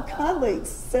 Yeah. our colleagues.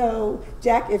 So,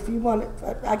 Jack, if you want,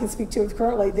 I can speak to it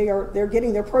currently. They're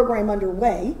getting their program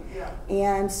underway, Yeah.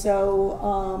 and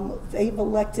so they've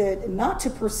elected not to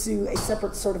pursue a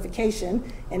separate certification.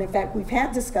 And in fact, we've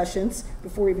had discussions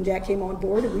before even Jack came on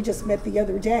board, and we just met the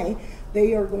other day.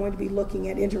 They are going to be looking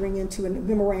at entering into a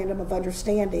memorandum of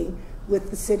understanding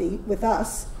with the city, with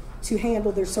us, to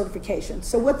handle their certification.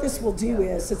 So what this will do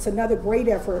is, it's another great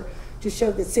effort to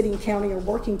show that city and county are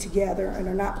working together and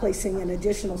are not placing an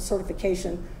additional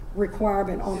certification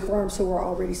requirement on firms who are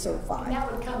already And certified.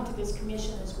 that would come to this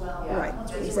commission as well. Yeah, Right,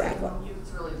 once we it's exactly. really-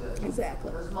 It's really good.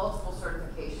 Exactly. There's multiple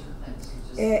certification things.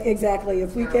 You just. Exactly.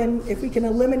 If we can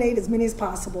eliminate as many as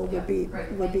possible, would be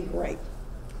Right. would be great.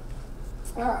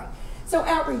 All right. So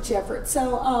outreach efforts.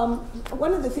 So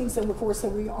one of the things that, of course,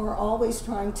 that we are always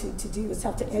trying to do is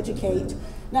help to educate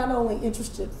not only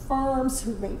interested firms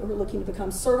who are looking to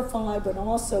become certified, but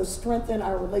also strengthen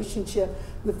our relationship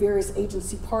with various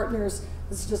agency partners.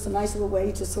 This is just a nice little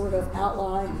way to sort of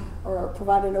outline or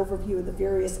provide an overview of the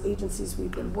various agencies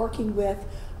we've been working with.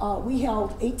 We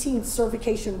held 18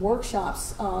 certification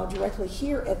workshops directly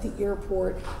here at the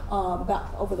airport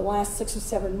about over the last 6 or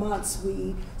 7 months.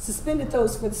 We suspended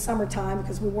those for the summertime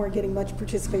because we weren't getting much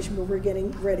participation, but we're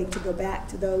getting ready to go back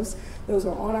to those. Those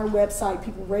are on our website.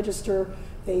 People register.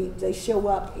 They show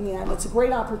up, and it's a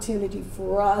great opportunity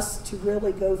for us to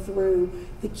really go through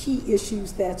the key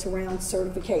issues that's around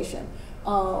certification.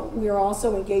 We are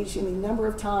also engaged in a number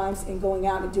of times in going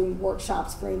out and doing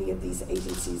workshops for any of these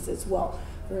agencies as well.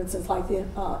 For instance, like the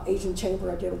Asian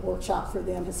Chamber, I did a workshop for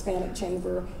them, Hispanic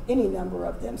Chamber, any number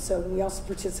of them. So we also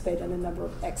participate in a number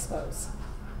of expos.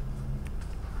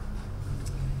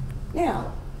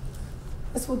 Now,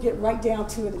 this will get right down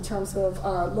to it in terms of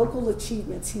our local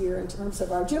achievements here, in terms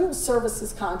of our general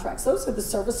services contracts. Those are the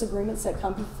service agreements that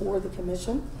come before the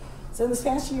commission. So this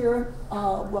past year,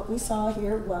 what we saw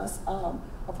here was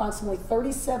approximately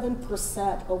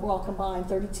 37% overall combined,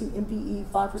 32 MBE,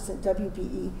 5%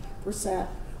 WBE percent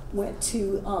went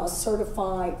to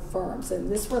certified firms. And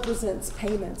this represents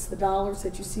payments, the dollars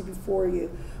that you see before you,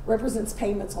 represents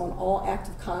payments on all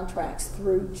active contracts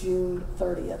through June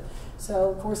 30th. So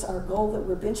of course our goal that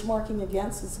we're benchmarking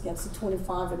against is against the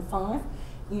 25 and 5.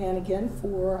 And again,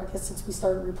 for, I guess since we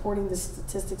started reporting the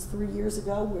statistics 3 years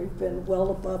ago, we've been well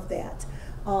above that.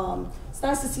 It's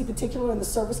nice to see, particularly in the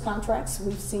service contracts,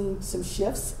 we've seen some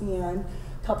shifts in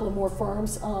a couple of more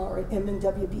firms, or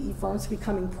MNWBE firms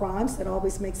becoming primes. That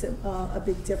always makes it a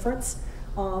big difference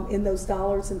in those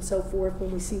dollars and so forth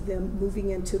when we see them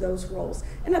moving into those roles.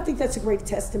 And I think that's a great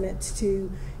testament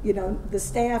to, you know, the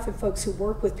staff and folks who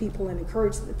work with people and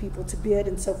encourage the people to bid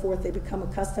and so forth. They become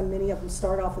accustomed. Many of them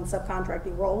start off in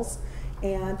subcontracting roles,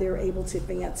 and they're able to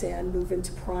advance and move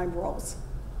into prime roles.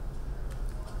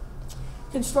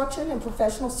 Construction and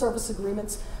professional service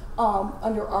agreements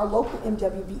under our local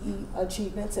MWBE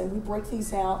achievements, and we break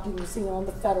these out, you can see on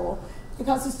the federal,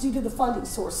 because it's due to the funding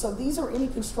source. So these are any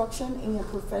construction and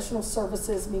professional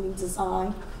services, meaning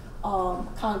design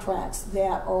contracts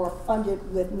that are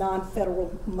funded with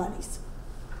non-federal monies.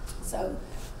 So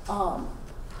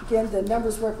again, the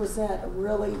numbers represent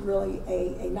really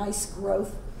a nice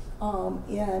growth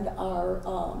in our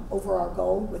over our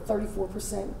goal, with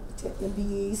 34% to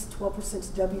MBEs,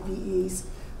 12% to WBEs,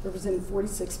 representing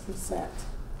 46%.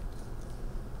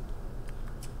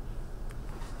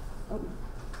 Let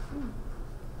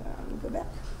me go back.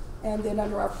 And then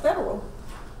under our federal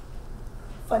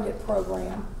funded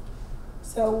program,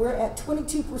 so we're at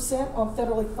 22% on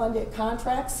federally funded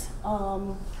contracts.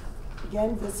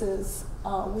 Again, this is,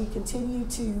 we continue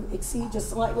to exceed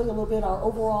just slightly a little bit our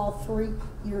overall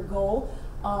 3-year goal.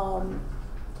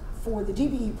 For the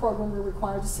DBE program, we're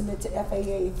required to submit to FAA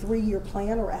a 3-year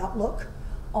plan or outlook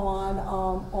on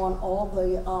all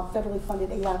the federally funded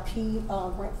AIP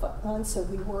grant funds. So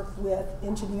we work with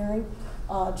engineering,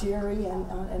 Jerry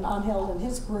and Angel and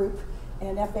his group,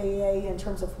 and FAA in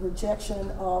terms of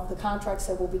projection of the contracts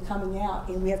that will be coming out,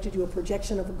 and we have to do a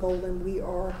projection of a goal, and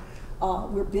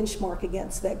we're benchmarked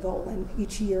against that goal, and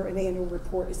each year an annual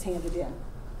report is handed in.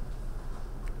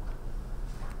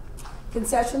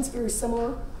 Concessions, very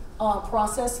similar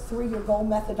process. 3-year goal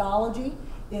methodology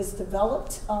is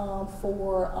developed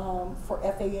for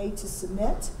FAA to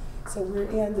submit. So we're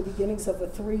in the beginnings of a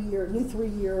new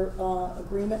 3-year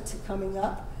agreement coming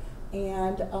up.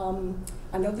 And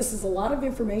I know this is a lot of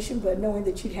information, but knowing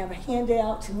that you'd have a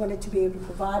handout, we wanted to be able to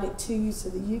provide it to you so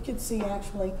that you could see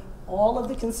actually all of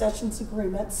the concessions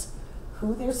agreements,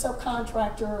 who their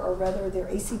subcontractor or rather their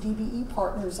ACDBE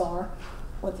partners are,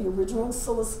 what the original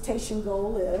solicitation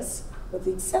goal is, what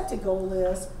the accepted goal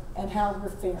is, and how we're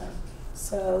faring.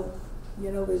 So,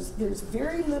 you know, there's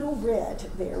very little red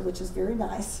there, which is very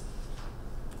nice.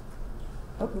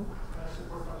 Okay. Can I ask you a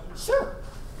quick question? Sure.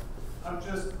 I'm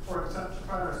just, for example,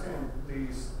 trying to understand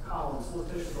these columns,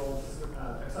 solicitation goal,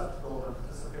 accepted goal, and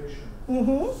participation.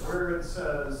 Mm-hmm. Where it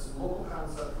says local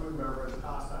concept, food and beverage,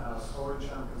 pasta house,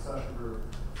 OHM concession group,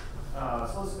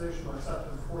 solicitation or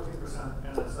acceptance 14%,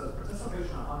 and it says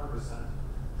participation 100%.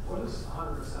 What does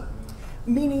 100% mean?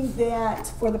 Meaning that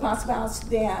for the pasta house,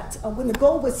 that when the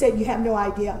goal was set, you have no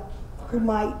idea who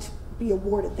might be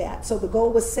awarded that. So the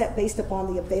goal was set based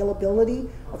upon the availability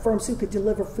of firms who could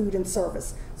deliver food and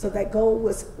service. So that goal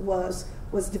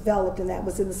was developed, and that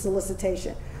was in the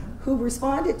solicitation. Who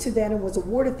responded to that and was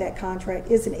awarded that contract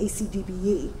is an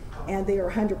ACDBE, and they are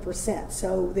 100%.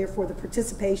 So therefore the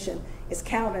participation is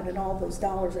counted, and all those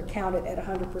dollars are counted at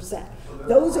 100%.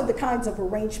 Those are the kinds of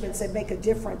arrangements that make a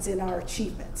difference in our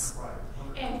achievements. Right.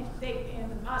 And the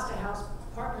Pasta House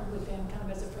partnered with them kind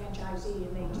of as a franchisee,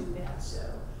 and they do that. So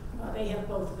they have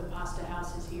both of the pasta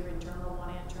houses here in Terminal 1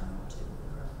 and Terminal 2.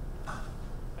 Okay.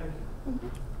 Thank you. Mm-hmm.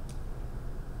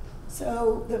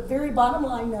 So the very bottom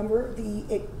line number,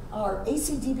 our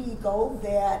ACDB goal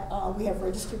that we have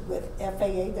registered with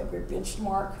FAA that we're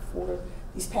benchmarked for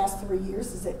these past 3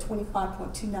 years is at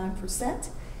 25.29%,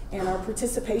 and our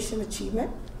participation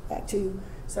achievement, back to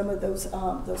some of those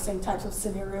same types of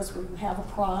scenarios where you have a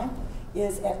prime,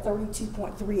 is at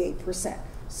 32.38%.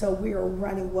 So we are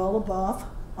running well above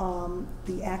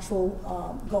the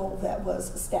actual goal that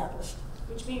was established.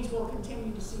 Which means we'll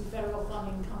continue to see federal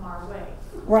funding come our way.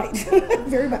 Right,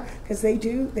 very much, because they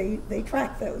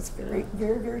track those very,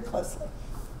 very, very closely.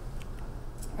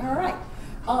 All right,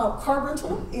 car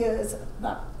rental is,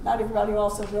 not everybody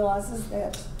also realizes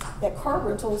that car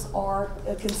rentals are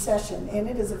a concession, and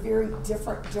it is a very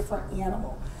different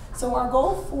animal. So our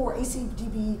goal for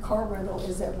ACDB car rental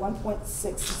is at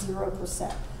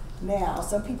 1.60%. Now,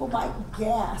 some people might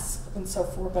gasp and so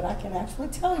forth, but I can actually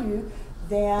tell you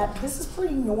that this is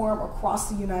pretty norm across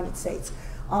the United States.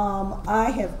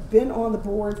 I have been on the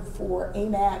board for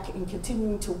AMAC and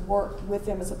continuing to work with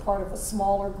them as a part of a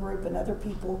smaller group, and other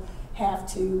people have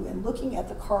too, and looking at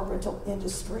the car rental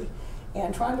industry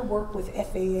and trying to work with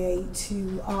FAA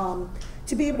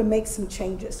to be able to make some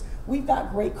changes. We've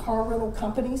got great car rental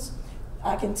companies.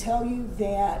 I can tell you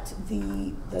that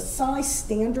the size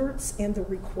standards and the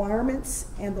requirements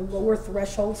and the lower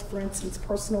thresholds, for instance,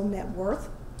 personal net worth,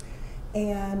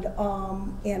 and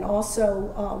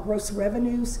also gross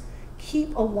revenues,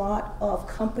 keep a lot of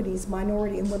companies,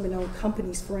 minority and women-owned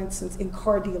companies, for instance, in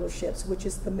car dealerships, which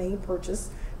is the main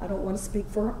purchase. I don't want to speak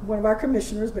for one of our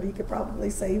commissioners, but he could probably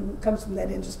say who comes from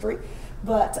that industry.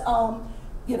 But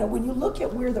you know, when you look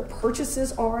at where the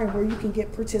purchases are and where you can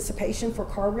get participation for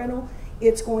car rental,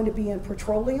 it's going to be in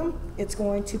petroleum, it's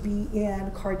going to be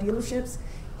in car dealerships.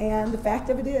 And the fact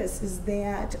of it is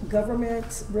that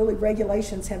government, really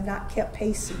regulations, have not kept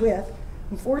pace with,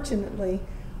 unfortunately,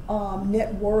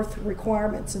 net worth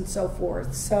requirements and so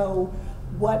forth. So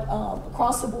what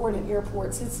across the board in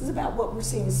airports, this is about what we're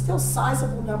seeing. It's still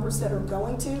sizable numbers that are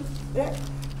going to it,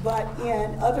 but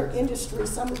in other industries,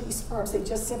 some of these firms, they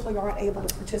just simply aren't able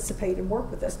to participate and work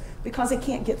with us because they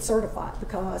can't get certified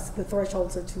because the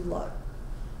thresholds are too low.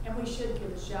 And we should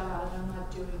give a shout out, and I'm not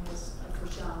doing this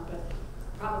for Sean, but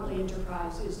probably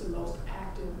Enterprise is the most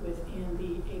active within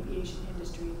the aviation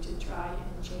industry to try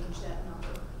and change that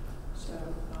number. So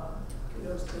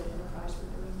kudos to Enterprise for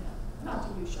doing that. Not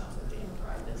to you, Sean, but to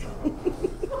Enterprise, that's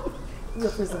all.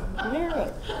 Representative,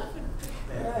 right.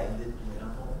 Right.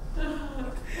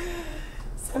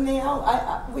 So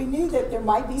now, we knew that there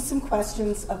might be some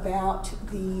questions about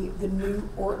the new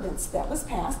ordinance that was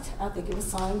passed. I think it was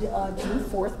signed June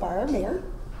 4th by our mayor.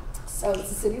 So it's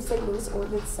the City of St. Louis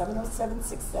Ordinance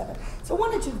 70767. So I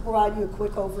wanted to provide you a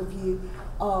quick overview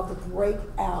of the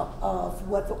breakout of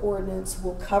what the ordinance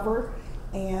will cover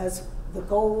as the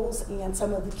goals and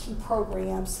some of the key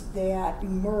programs that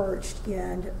emerged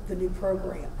in the new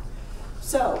program.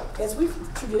 So as we've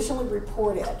traditionally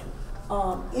reported,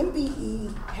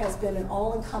 MBE has been an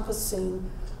all-encompassing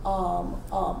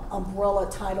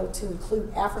umbrella title to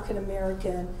include African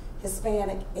American,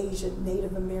 Hispanic, Asian,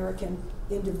 Native American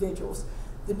individuals.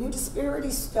 The new disparity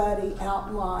study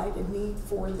outlined a need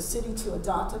for the city to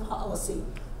adopt a policy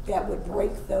that would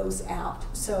break those out.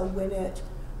 So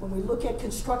when we look at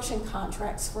construction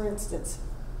contracts, for instance,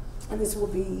 and this will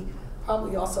be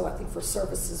probably also, I think, for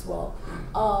service as well,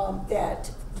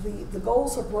 that the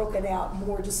goals are broken out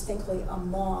more distinctly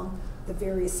among the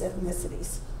various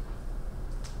ethnicities.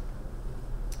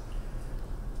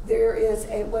 There is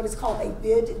what is called a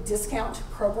bid discount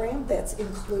program that's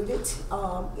included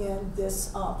in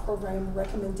this program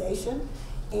recommendation,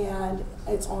 and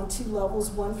it's on 2 levels,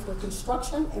 one for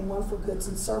construction and one for goods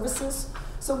and services.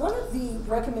 So one of the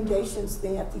recommendations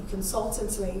that the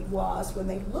consultants made was when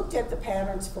they looked at the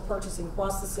patterns for purchasing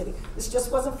across the city, this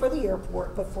just wasn't for the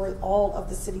airport, but for all of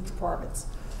the city departments,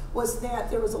 was that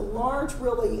there was a large,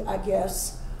 really, I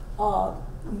guess,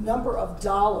 number of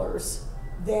dollars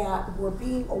that were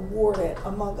being awarded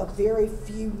among a very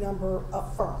few number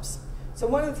of firms. So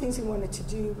one of the things we wanted to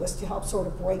do was to help sort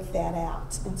of break that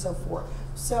out and so forth.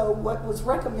 So what was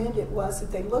recommended was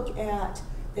that they look at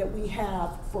that we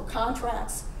have for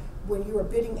contracts when you are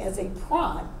bidding as a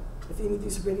prime, if any of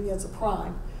these are bidding as a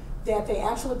prime, that they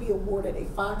actually be awarded a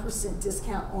 5%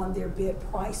 discount on their bid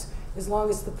price as long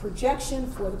as the projection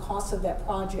for the cost of that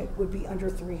project would be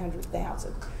under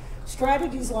 $300,000.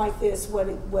 Strategies like this,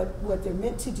 what they're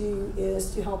meant to do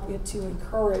is to help it to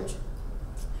encourage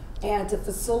and to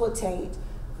facilitate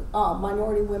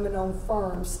minority women-owned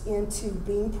firms into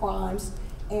being primes,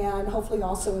 and hopefully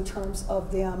also in terms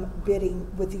of them bidding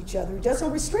with each other. It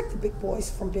doesn't restrict the big boys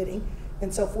from bidding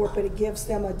and so forth, but it gives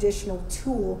them additional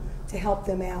tool to help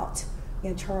them out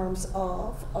in terms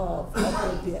of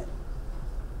their bid.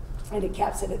 And it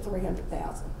caps it at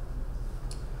 $300,000.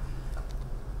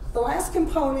 The last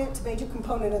component, major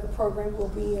component of the program will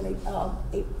be an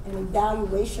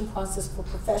evaluation process for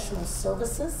professional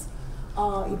services.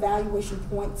 Evaluation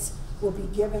points will be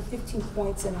given 15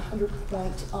 points in a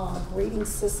 100-point grading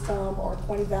system or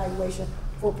point evaluation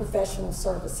for professional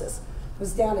services. I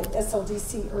was down at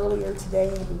SLDC earlier today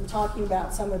and we were talking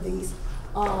about some of these.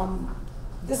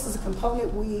 This is a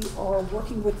component we are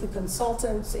working with the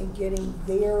consultants and getting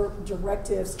their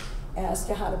directives as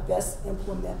to how to best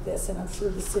implement this, and I'm sure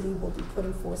the city will be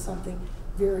putting forth something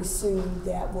very soon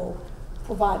that will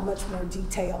provide much more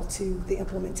detail to the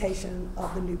implementation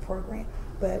of the new program.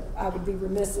 But I would be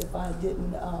remiss if I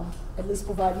didn't at least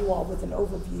provide you all with an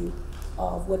overview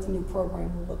of what the new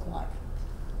program will look like.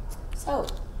 So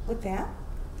with that,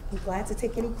 I'm glad to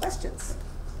take any questions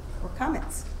or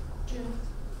comments. Jim?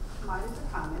 Mine is a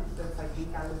comment, since I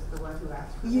think I was the one who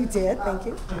asked for You this. did, thank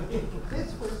you.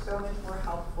 This was so much more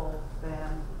helpful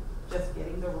than just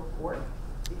getting the report,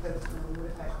 because we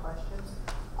would have had questions.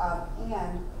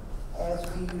 And as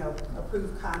we,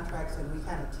 approve contracts and we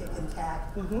kind of tick and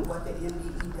tack what the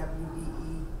MBE,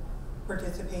 WBE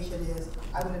participation is,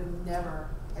 I would have never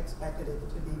expected it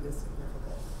to be this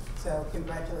significant. So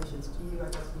congratulations to you, I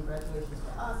guess congratulations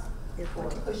to us for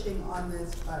pushing on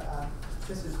this, but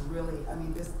this is really,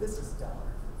 this is stellar.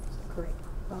 Great.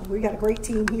 We got a great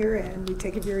team here and we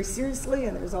take it very seriously,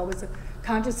 and there's always a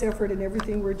conscious effort in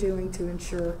everything we're doing to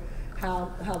ensure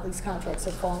how these contracts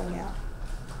are falling out.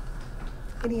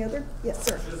 Any other? Yes,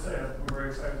 sir. Just say I'm very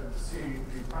excited to see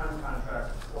the prime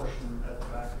contract portion at the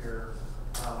back here.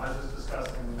 I was just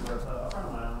discussing with a friend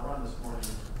of mine on the run this morning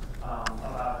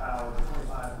about how the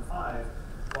 25 and 5,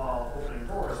 while opening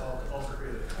doors, also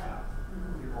created a cap.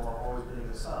 People are always being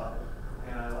a sub,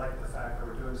 and I like the fact that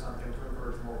we're doing something to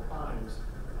encourage more primes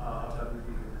of WB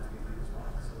and MBB as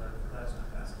well. So that's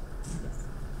fantastic. Yes.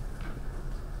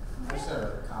 I just have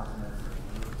a compliment for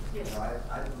Amy. Yes.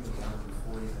 I didn't meet her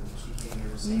before even she came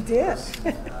here to say You did.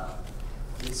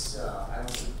 this, and, I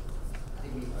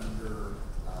think we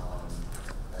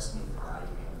estimate the value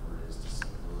Amber is to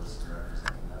St. Louis in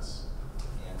representing us,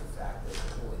 and the fact that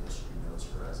the whole industry knows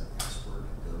her as an expert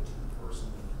and go-to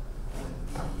person. And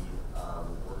we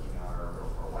were working on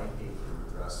our white paper to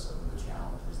address some of the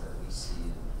challenges that we see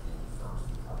in firms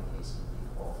becoming ACP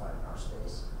qualified in our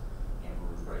space. Amber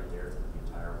was right there through the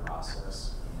entire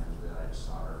process, and I just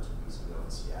saw her 2 weeks ago in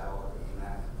Seattle at the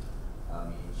AMAC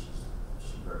meeting.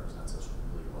 She represents us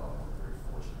really well, and we're very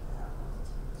fortunate to have her on the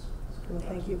team. Well,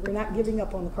 thank you. We're not giving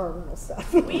up on the Cardinal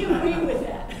stuff. We agree with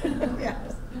that.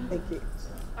 Yes. Thank you.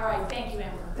 All right, thank you,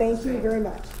 Amber. Thank you very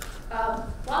much.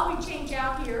 While we change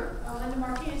out here, Linda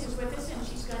Martinez is with us, and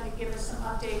she's going to give us some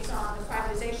updates on the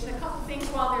privatization. A couple things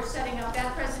while they're setting up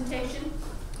that presentation.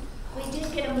 We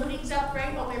did get a Moody's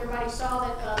upgrade. Well, everybody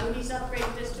saw that Moody's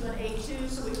upgraded this to an A2,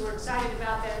 so we were excited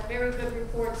about that. Very good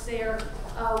reports there.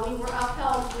 We were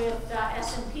upheld with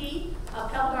S&P,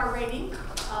 upheld our rating.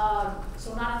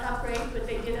 So not an upgrade, but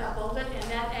they did uphold it, and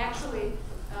that actually,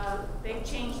 they've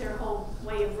changed their whole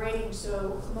way of rating,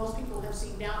 so most people have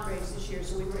seen downgrades this year,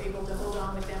 so we were able to hold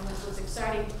on with them, which was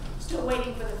exciting. Still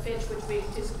waiting for the Fitch, which we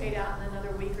anticipate out in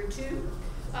another week or two.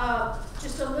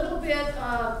 Just a little bit,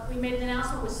 we made an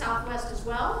announcement with Southwest as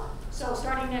well. So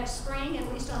starting next spring,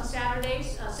 at least on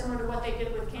Saturdays, similar to what they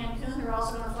did with Cancun, they're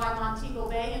also going to fly Montego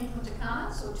Bay and Punta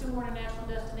Cana, so 2 more international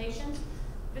destinations.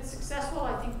 if it's successful,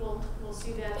 I think we'll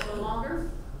see that go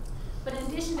longer. But in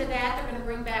addition to that, they're going to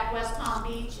bring back West Palm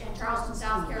Beach and Charleston,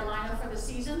 South Carolina for the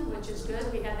season, which is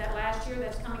good. We had that last year.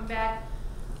 That's coming back.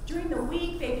 During the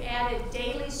week, they've added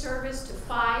daily service to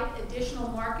 5 additional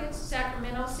markets: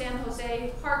 Sacramento, San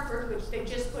Jose, Hartford, which they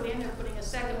just put in. They're putting a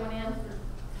second one in,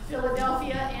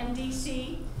 Philadelphia, and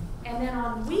DC. And then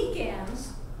on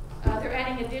weekends, they're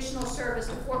adding additional service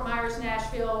to Fort Myers,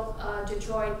 Nashville,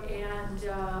 Detroit, and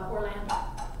Orlando.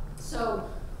 So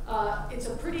it's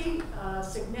a pretty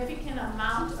significant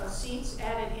amount of seats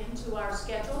added into our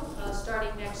schedule starting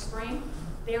next spring.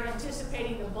 They're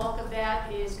anticipating the bulk of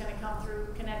that is going to come through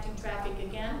connecting traffic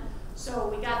again. So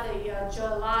we got the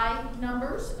July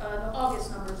numbers, no,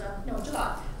 August numbers, no,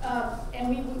 July.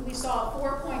 And we saw a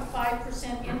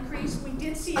 4.5% increase. We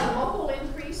did see a local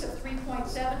increase of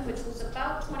 3.7, which was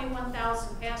about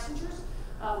 21,000 passengers.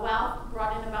 WOW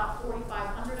brought in about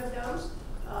 4,500 of those,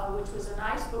 which was a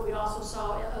nice, but we also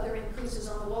saw other increases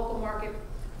on the local market.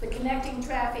 The connecting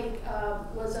traffic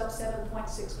was up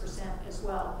 7.6% as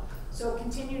well. So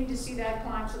continuing to see that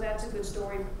climb, so that's a good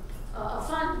story. A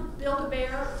fun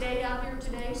Build-A-Bear day out here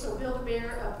today. So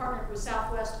Build-A-Bear partnered with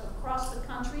Southwest across the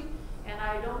country, and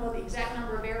I don't know the exact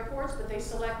number of airports, but they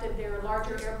selected their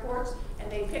larger airports, and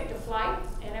they picked a flight,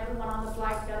 and everyone on the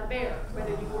flight got a bear,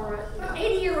 whether you were an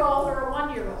 80-year-old or a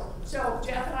 1-year-old. So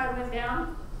Jeff and I went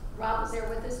down. Rob was there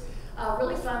with us.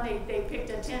 Really fun. They picked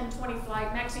a 10-20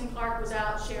 flight. Maxine Clark was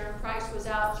out. Sharon Price was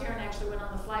out. Sharon actually went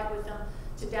on the flight with them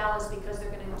to Dallas because they're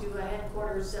going to do a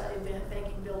headquarters event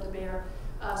thanking Build-A-Bear.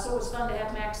 So it was fun to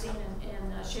have Maxine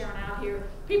and Sharon out here.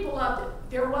 People loved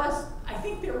it. I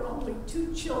think there were only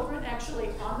 2 children actually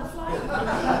on the flight,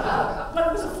 but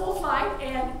it was a full flight,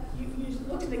 and you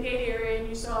looked in the gate area and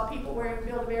you saw people wearing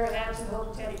Build-A-Bear hats and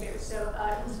holding teddy bears. So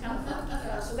it was kind of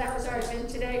fun. So that was our event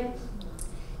today.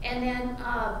 And then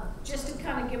just to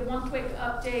kind of give one quick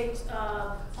update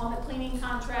on the cleaning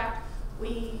contract,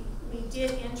 we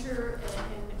did enter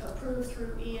and approve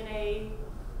through E&A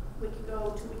a week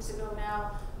ago, 2 weeks ago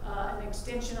now, an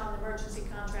extension on the emergency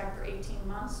contract for 18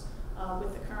 months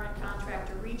with the current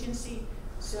contractor, Regency.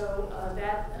 So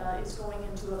that is going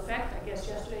into effect, I guess,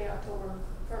 yesterday, October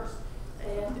 1st,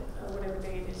 and whatever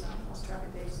day it is, I lost track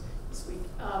of days this week.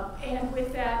 And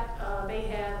with that, they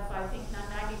have, I think,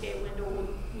 a 90-day window.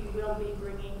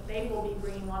 They will be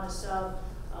bringing on a sub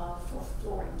for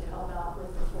flooring to help out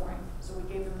with the flooring. So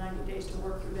we gave them 90 days to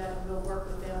work through that, and we'll work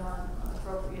with them on an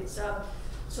appropriate sub.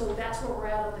 So that's where we're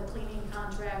at on the cleaning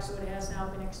contract. So it has now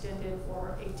been extended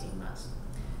for 18 months.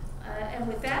 And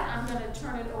with that, I'm going to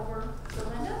turn it over to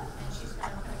Linda, and she's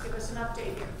going to give us an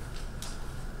update here.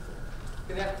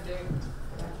 Good afternoon.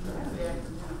 Good afternoon.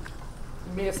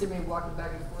 You may have seen me walking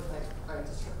back and forth. I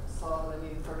just saw that I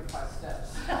needed 35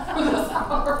 steps for this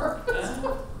hour.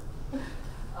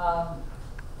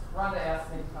 Rhonda asked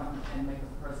me to come and make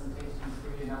a presentation to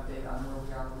give you an update on where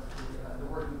we are with the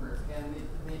working group. And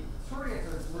the short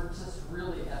answer is we're just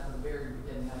really at the very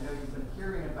beginning. I know you've been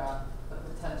hearing about the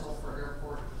potential for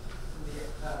airport, the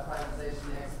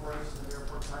privatization, the exploration of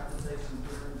airport privatization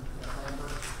here in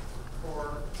Lambert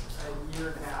for a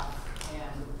year and a half.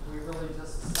 And we really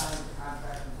just signed the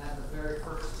contract and had the very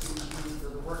first 2 meetings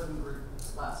of the working group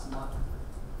last month.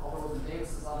 Alderwoman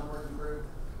Davis is on the working group,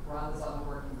 Ron is on the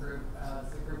working group.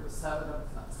 It's a group of seven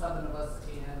of us,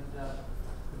 and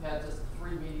we've had just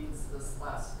 3 meetings this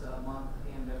last month,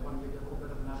 and I want to give you a little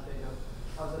bit of an update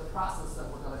of the process that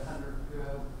we're going to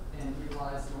undergo and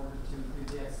utilize in order to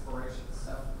do the exploration.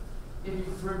 So if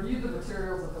you've reviewed the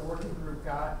materials that the working group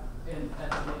got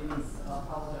at the meetings, I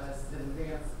apologize in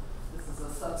advance. This is a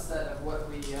subset of what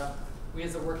we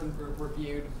as a working group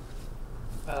reviewed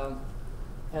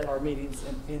at our meetings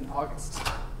in August.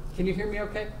 Can you hear me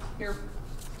okay here?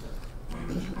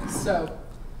 So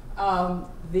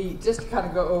just to kind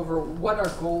of go over what our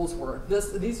goals were.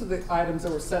 These are the items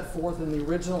that were set forth in the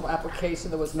original application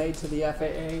that was made to the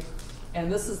FAA,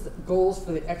 and this is the goals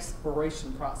for the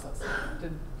exploration process, to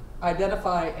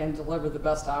identify and deliver the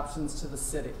best options to the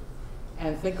city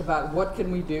and think about what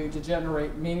can we do to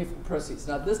generate meaningful proceeds.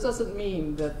 Now, this doesn't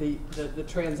mean that the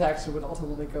transaction would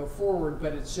ultimately go forward,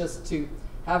 but it's just to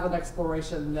have an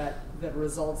exploration that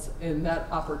results in that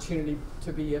opportunity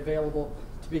to be available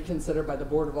to be considered by the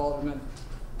Board of Aldermen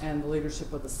and the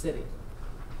leadership of the city.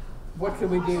 What can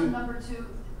we do? Also, number 2,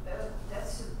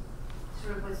 that's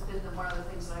sort of what's been one of the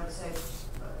things that I would say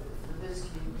the business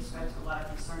community respects a lot of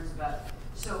concerns about.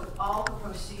 So all the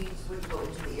proceeds would go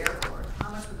into the airport. How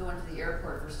much would go into the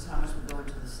airport versus how much would go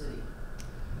into the city?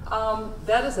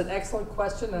 That is an excellent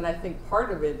question, and I think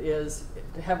part of it is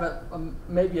to have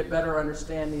maybe a better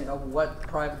understanding of what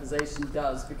privatization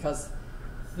does, because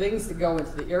things that go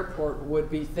into the airport would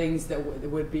be things that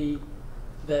would be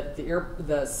that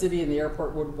the city and the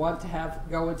airport would want to have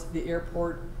go into the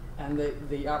airport, and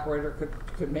the operator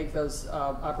could make those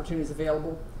opportunities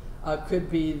available. Could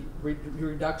be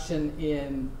reduction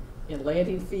in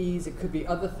landing fees. It could be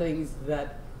other things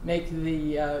that make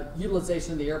the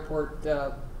utilization of the airport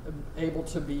able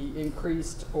to be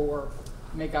increased, or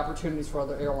make opportunities for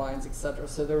other airlines, et cetera.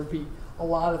 So there would be a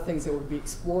lot of things that would be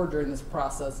explored during this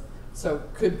process. So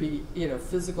it could be,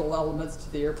 physical elements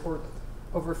to the airport.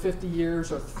 Over 50 years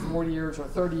or 40 years or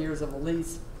 30 years of a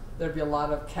lease, there'd be a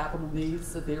lot of capital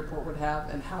needs that the airport would have,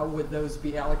 and how would those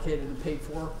be allocated and paid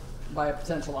for by a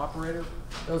potential operator?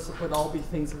 Those would all be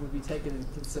things that would be taken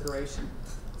into consideration,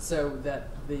 so that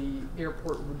the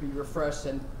airport would be refreshed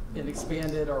and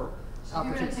expanded, or So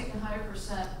you're gonna take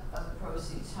 100% of the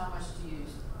proceeds, how much do you,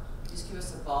 just give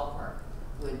us a ballpark,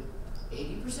 would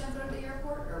 80% go to the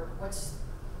airport, or what's?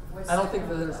 I don't think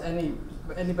that there's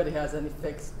anybody has any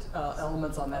fixed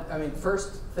elements on that. I mean,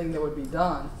 first thing that would be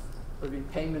done would be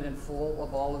payment in full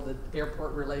of all of the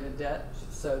airport related debt.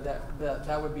 So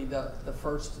that would be the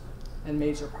first and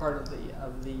major part of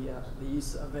the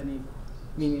use of any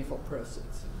meaningful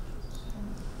proceeds.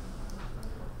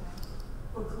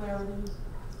 For clarity,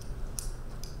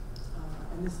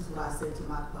 and this is what I say to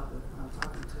my public when I'm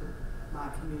talking to my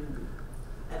community,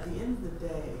 at the end of the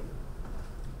day,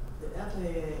 the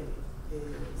FAA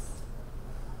is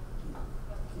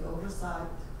the oversight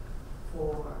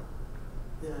for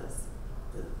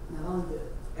not only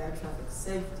the air traffic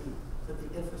safety, but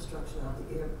the infrastructure of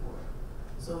the airport.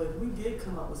 So if we did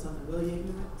come up with something really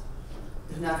ignorant,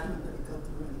 they're not going to let it go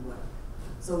through anyway.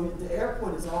 So the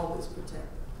airport is always protected,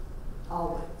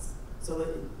 always. So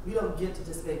we don't get to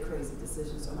just make crazy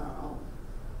decisions on our own.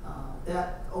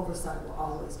 That oversight will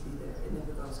always be there. It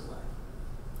never goes away.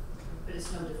 But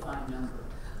it's no defined number.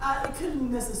 It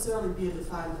couldn't necessarily be a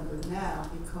defined number now,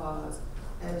 because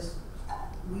as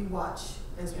we watch,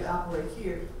 as we operate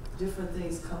here, different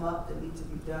things come up that need to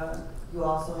be done. You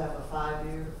also have a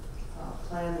 5-year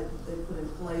plan that they put in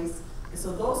place. And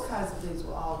so those kinds of things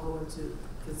will all go into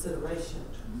consideration.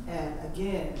 And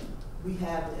again, we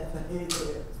have the FAA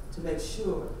there to make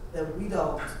sure that we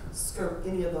don't skirt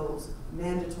any of those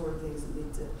mandatory things that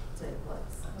need to take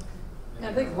place. And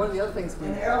I think one of the other things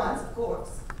and airlines, of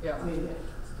course. Yeah. I mean,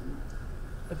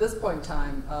 at this point in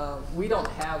time, we don't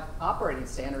have operating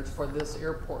standards for this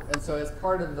airport. And so as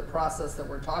part of the process that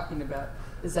we're talking about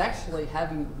is actually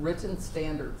having written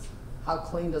standards. How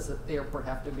clean does the airport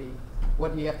have to be?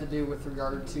 What do you have to do with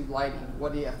regard to lighting?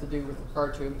 What do you have to do with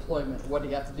regard to employment? What do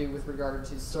you have to do with regard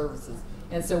to services?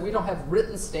 And so we don't have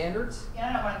written standards. Yeah,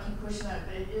 I don't want to keep pushing on it,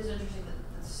 but it is interesting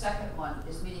that the second one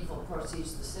is meaningful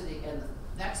proceeds to the city, and the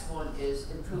next one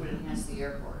is improve and enhance the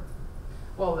airport.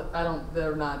 Well,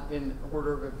 they're not in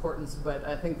order of importance, but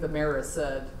I think the mayor has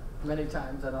said many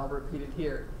times, and I'll repeat it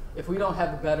here, if we don't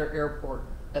have a better airport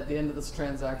at the end of this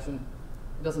transaction,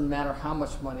 it doesn't matter how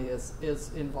much money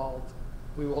is involved,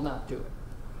 we will not do it.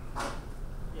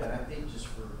 Yeah, and I think just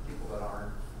for people that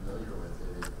aren't familiar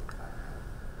with it,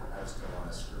 I still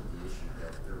want to skirt the issue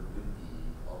that there would be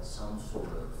some sort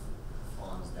of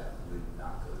funds that would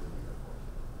not go to the airport,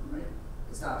 right?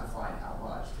 It's not defined how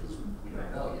much, because we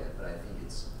don't know yet, but I think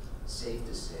it's safe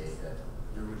to say that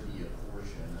there would be a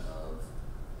portion of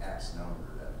X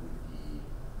number that would be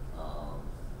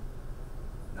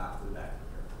not put back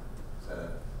in the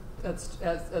airport.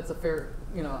 That's a fair,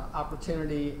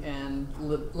 opportunity and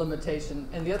limitation.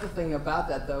 And the other thing about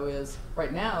that, though, is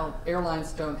right now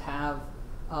airlines don't have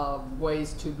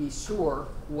ways to be sure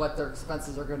what their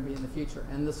expenses are going to be in the future,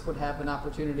 and this would have an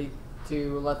opportunity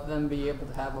to let them be able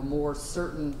to have a more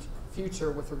certain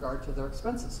future with regard to their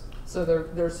expenses. So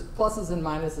there's pluses and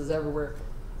minuses everywhere,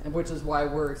 and which is why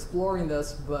we're exploring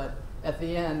this. But at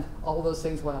the end, all those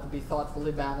things will have to be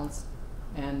thoughtfully balanced,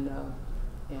 and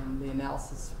the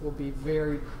analysis will be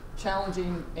very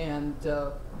challenging,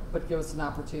 but give us an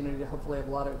opportunity to hopefully have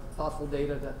a lot of thoughtful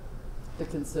data to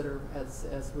consider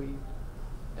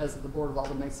as the Board of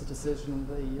Aldermen makes a decision,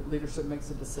 the leadership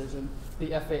makes a decision,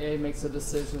 the FAA makes a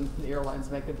decision, the airlines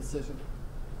make a decision.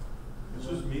 Is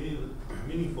this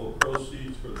meaningful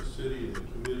proceeds for the city and the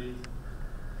committee?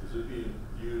 Is it being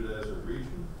viewed as a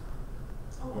region?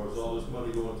 Or is all this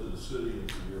money going to the city and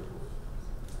to the airport?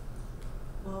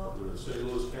 Well, Would St.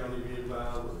 Louis County be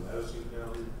involved, would Madison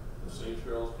County, and St.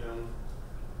 Charles County?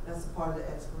 that's a part of the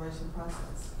exploration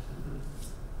process.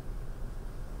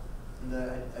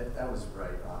 That was right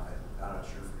on. I'm not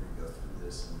sure if we're going to go through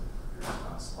this, and you're just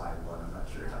on slide 1. I'm not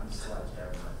sure how many slides you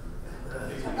have in front of you.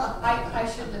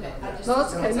 I shouldn't have, I just, No,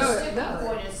 that's okay. it's No, a sticking no.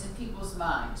 point, it's in people's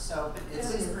minds, so, but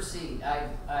please proceed,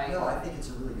 No, I think it's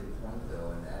a really good point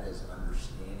though, and that is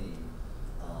understanding,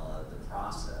 the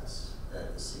process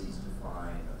that the city's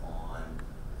defined on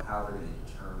how they're gonna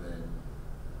determine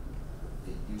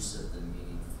the use of the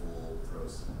meaningful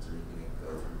proceeds. Are you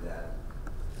gonna go through that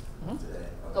today?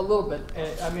 Okay. A little bit.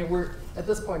 I mean, we're at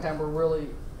this point in time, we're really,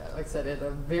 like I said, at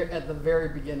the very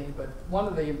beginning. But one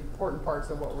of the important parts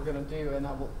of what we're going to do, and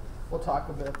we'll talk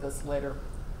about this later,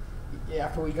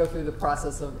 after we go through the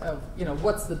process of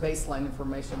what's the baseline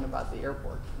information about the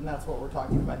airport, and that's what we're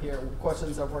talking about here.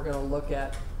 Questions that we're going to look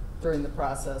at during the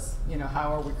process.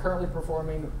 How are we currently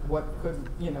performing? What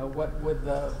would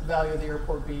the value of the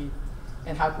airport be,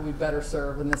 and how can we better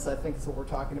serve? And this, I think, is what we're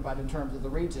talking about in terms of the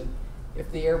region. If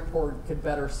the airport could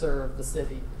better serve the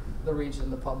city, the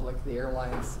region, the public, the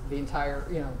airlines, the entire,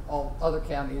 all other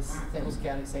counties, St. Louis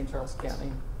County, St. Charles County,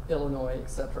 Illinois,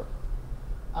 etc.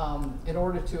 In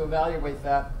order to evaluate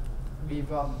that,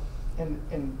 we've,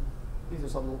 and these are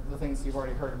some of the things you've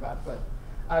already heard about, but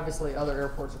obviously other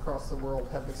airports across the world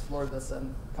have explored this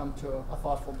and come to a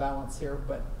thoughtful balance here.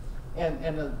 But, if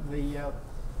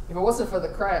it wasn't for the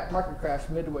market crash,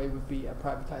 Midway would be a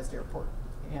privatized airport.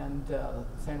 And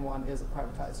San Juan is a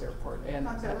privatized airport. And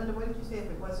I'm sorry, Linda, what did you say if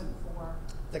it wasn't for?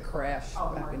 The crash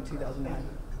back in 2009. Thank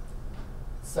you.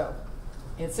 So,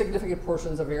 and significant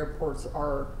portions of airports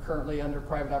are currently under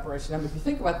private operation. I mean, if you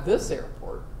think about this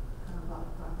airport,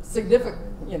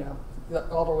 significant, the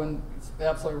Alderman is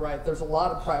absolutely right. There's a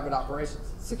lot of private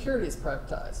operations. Security is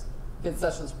privatized.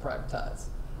 Concessions are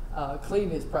privatized.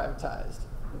 Cleaning is privatized.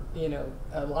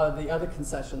 A lot of the other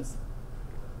concessions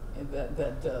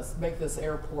that make this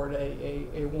airport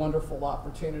a wonderful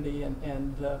opportunity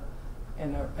and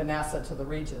an asset to the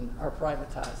region are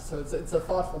privatized. So it's a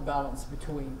thoughtful balance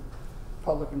between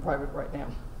public and private right now.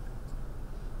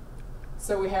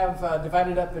 So we have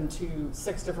divided up into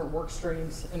 6 different work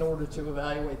streams in order to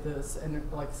evaluate this. And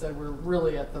like I said, we're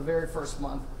really at the very first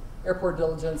month. Airport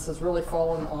diligence has really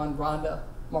fallen on Rhonda,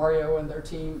 Mario, and their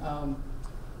team.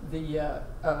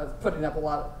 Putting a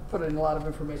lot of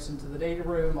information to the data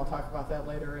room. I'll talk about that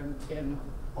later. And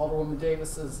Alderwoman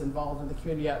Davis is involved in the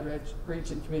community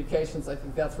outreach and communications. I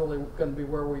think that's really going to be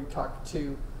where we talk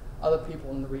to other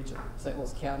people in the region, St.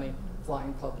 Louis County,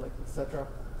 flying public, etc.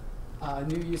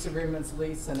 New use agreements,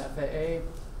 lease, and FAA.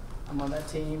 I'm on that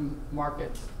team.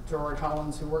 Market, Gerard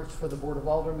Hollins, who works for the Board of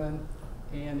Aldermen,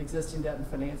 and existing debt and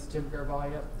finance, Jim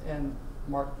Garvalia, and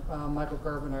Michael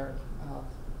Garvin, our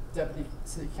Deputy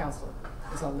City Councilor,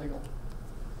 is on legal.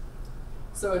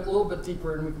 So a little bit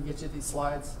deeper, and we can get you these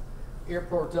slides.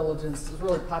 Airport diligence is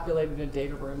really populated in a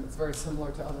data room. It's very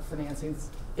similar to other financings,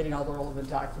 getting all the relevant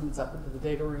documents up into the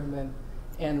data room.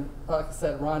 And like I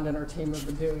said, Rhonda and our team have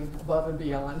been doing above and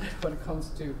beyond when it comes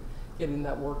to getting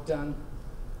that work done.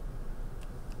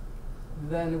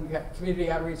 Then we got community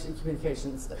outreach and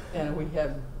communications, and we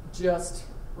have just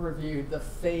reviewed the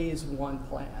phase 1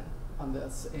 plan on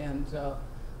this. And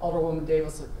Alderwoman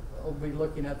Davis will be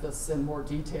looking at this in more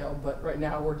detail, but right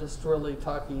now we're just really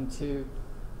talking to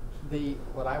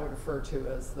what I would refer to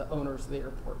as the owners of the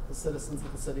airport, the citizens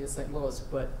of the city of St. Louis.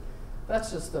 But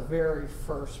that's just the very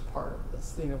first part of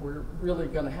this. We're really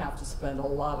going to have to spend a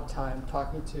lot of time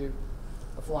talking to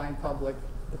the flying public,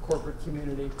 the corporate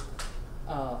community,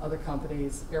 other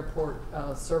companies, airport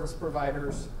service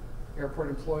providers, airport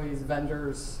employees,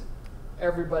 vendors,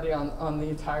 everybody on the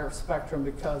entire spectrum,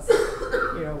 because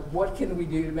what can we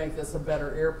do to make this a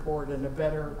better airport and a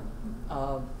better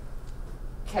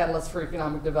catalyst for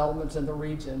economic development in the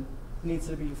region needs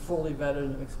to be fully vetted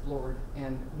and explored,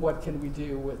 and what can we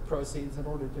do with proceeds in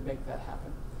order to make that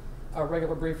happen.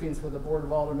 Regular briefings with the Board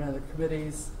of Aldermen and the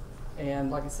committees, and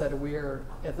like I said, we are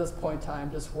at this point in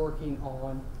time just working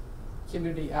on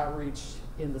community outreach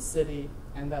in the city,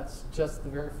 and that's just the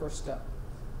very first step.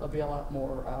 There'll be a lot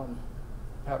more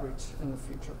outreach in the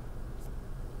future.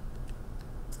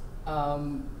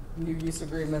 New use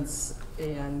agreements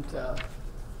and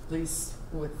lease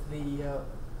with the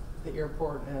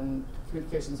airport and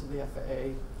communications with the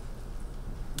FAA.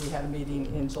 We had a meeting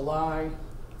in July,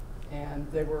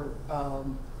 and they were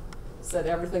said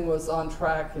everything was on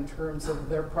track in terms of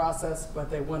their process, but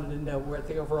they wanted to know where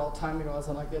the overall timing was,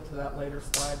 and I'll get to that later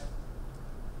slide.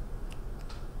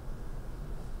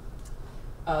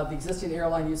 The existing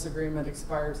airline use agreement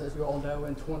expires, as you all know,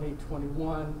 in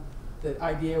 2021. The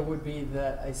idea would be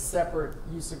that a separate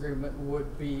use agreement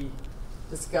would be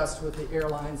discussed with the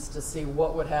airlines to see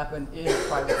what would happen in a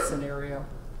private scenario.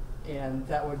 And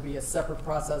that would be a separate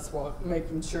process while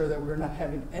making sure that we're not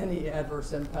having any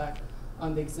adverse impact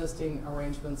on the existing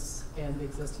arrangements and the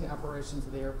existing operations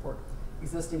of the airport.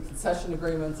 Existing concession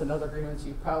agreements and other agreements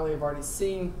you probably have already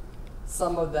seen.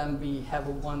 Some of them have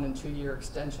a 1 and 2 year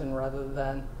extension rather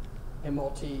than a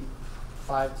multi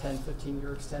 5, 10,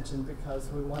 15-year extension, because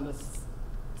we want to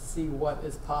see what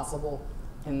is possible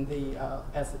in the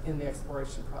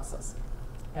exploration process.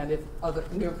 And if other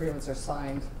new agreements are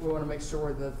signed, we want to make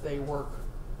sure that they work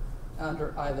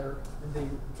under either the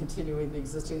continuing the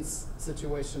existing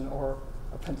situation or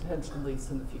a potential lease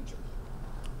in the future.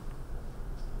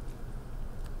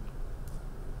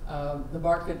 The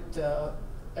market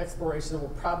exploration will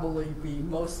probably be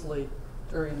mostly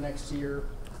during next year.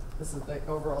 This is the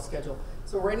overall schedule.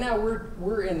 So right now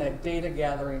we're in a data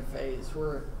gathering phase.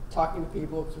 We're talking to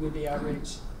people, community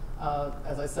outreach.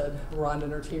 As I said, Rhonda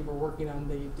and her team are working on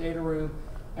the data room,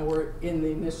 and we're in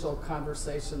the initial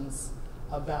conversations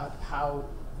about how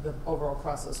the overall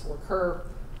process will occur.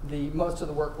 Most of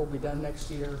the work will be done next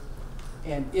year.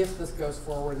 And if this goes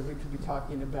forward, we could be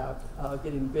talking about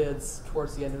getting bids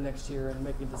towards the end of next year and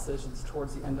making decisions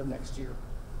towards the end of next year.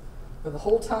 But the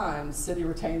whole time, the city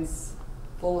retains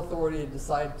full authority to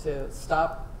decide to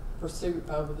stop pursuit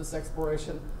of this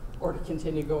exploration or to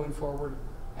continue going forward,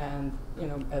 and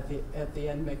at the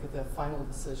end make it the final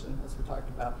decision, as we talked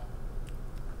about.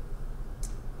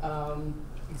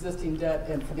 Existing debt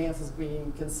and finances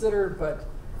being considered, but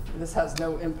this has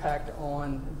no impact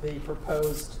on the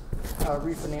proposed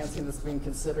refinancing that's being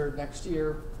considered next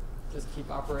year. Just keep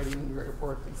operating your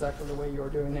airport exactly the way you're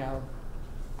doing now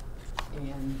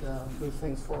and move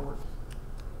things forward.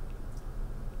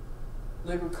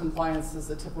 Legal compliance is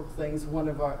a typical things. One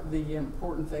of the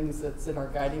important things that's in our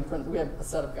guiding principles. We have a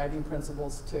set of guiding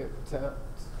principles to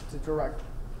direct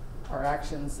our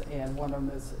actions, and one of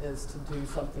them is to do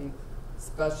something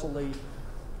especially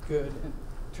good in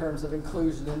terms of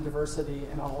inclusion and diversity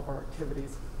in all of our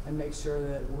activities, and make sure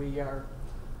that we are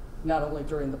not only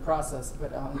during the process,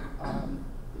 but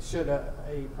should a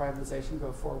privatization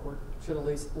go forward, should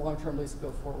a long-term lease go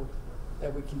forward,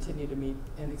 that we continue to meet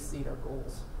and exceed our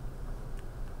goals.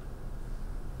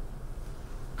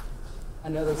 I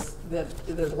know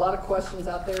there's a lot of questions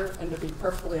out there, and to be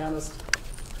perfectly honest,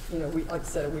 like I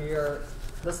said,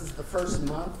 this is the first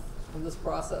month of this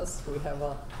process. We have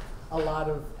a lot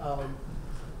of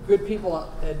good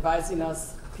people advising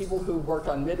us, people who worked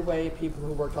on Midway, people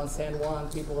who worked on San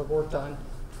Juan, people who have worked on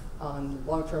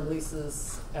long-term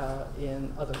leases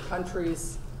in other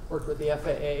countries, worked with the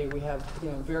FAA. We have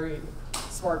very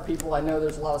smart people. I know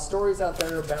there's a lot of stories out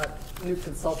there about new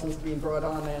consultants being brought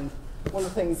on, and one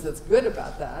of the things that's good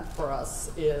about that for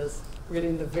us is we're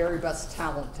getting the very best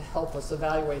talent to help us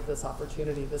evaluate this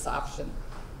opportunity, this option.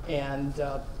 And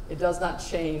it does not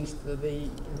change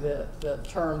the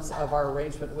terms of our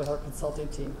arrangement with our consulting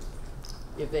team.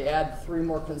 If they add 3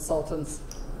 more consultants,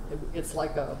 it's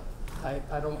like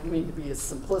I don't mean to be as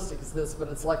simplistic as this, but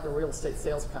it's like a real estate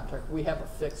sales contract. We have a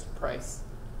fixed price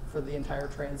for the entire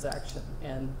transaction.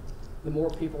 And the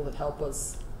more people that help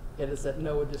us, it is at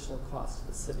no additional cost to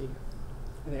the city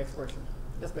in the exploration.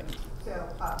 Yes, ma'am. So,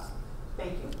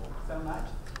 thank you so much.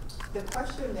 The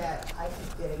question that I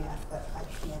keep getting asked that I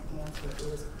can't answer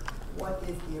is, what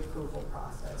is the approval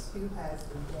process? Who has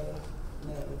the day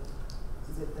made?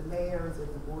 Is it the mayor? Is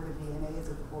it the board of DNA? Is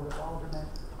it the board of aldermen?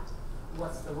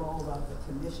 What's the role of the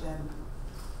commission?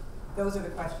 Those are the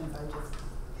questions I just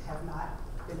have not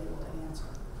been able to answer.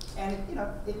 And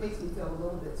it makes me feel a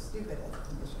little bit stupid as a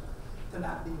commissioner to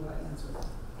not be able to answer them.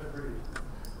 Agreed.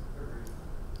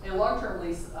 A long-term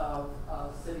lease of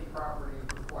city property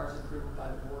requires approval by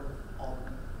the board of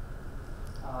aldermen,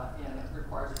 and it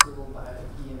requires approval by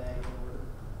DNA, and would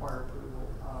require approval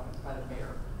by the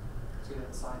mayor to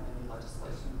sign any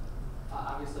legislation.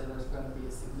 Obviously, there's going to be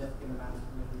a significant amount of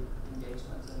community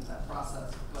engagement in that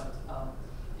process, but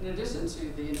in addition to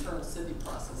the internal city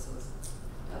processes,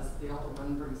 as the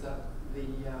alderman brings up, the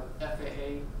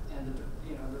FAA and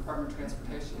the Department of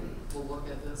Transportation will look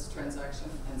at this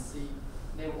transaction and see.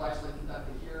 They will actually conduct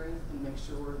a hearing and make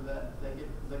sure that they get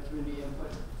the community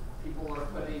input. People are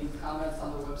putting comments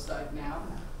on the website now.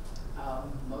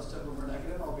 Most of them are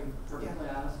negative, I'll be perfectly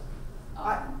honest.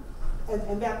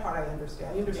 And that part I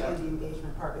understand. I understand the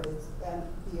engagement part of it. And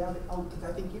the other, because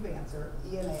I think you've answered,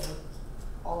 ENA,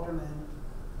 alderman,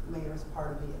 mayor is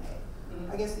part of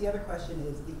ENA. I guess the other question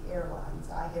is the airlines.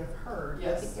 I have heard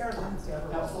that the airlines have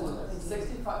a absolutely.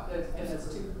 65, and it's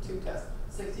two tests.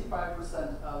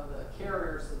 65% of the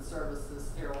carriers that service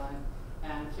this airline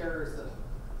and carriers that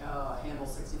handle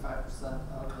 65%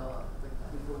 of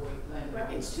the weight landed.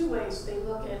 Right. It's 2 ways. They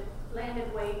look at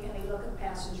landed weight and they look at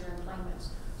passenger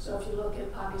enplanements. So if you look at,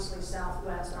 obviously,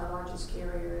 Southwest, our largest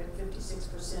carrier, at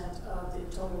 56% of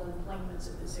the total employments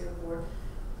at this airport,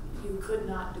 you could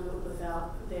not do it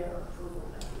without their approval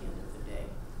at the end of the day.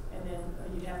 And then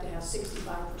you'd have to have 65%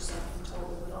 in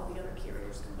total with all the other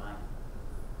carriers combined.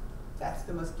 That's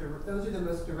the most, those are the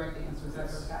most direct answers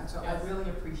I've ever gotten, so I really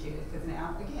appreciate it, because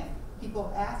now, again,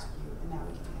 people ask you, and now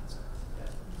we can answer.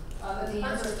 But the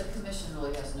answer is the commission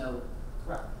really has no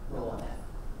role in that.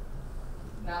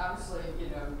 Now, obviously,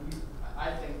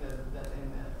 I think that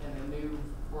in a new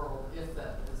world, if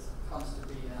that comes to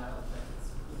be, and I don't think it's,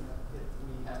 if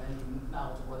we have any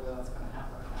knowledge of whether that's going to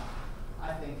happen or not,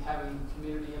 I think having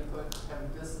community input, having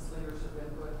business leadership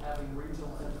input, having regional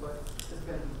input is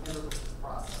going to be integral to the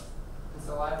process. And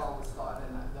so I've always thought,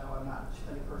 and though I'm not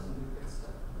any person who gets to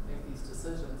make these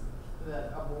decisions, that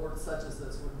a board such as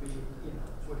this would be,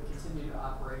 would continue to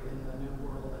operate in the new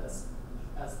world as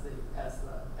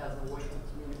a way to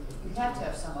communicate. You have to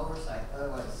have some oversight,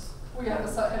 otherwise. We have to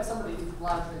have somebody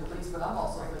monitoring the lease, but I'm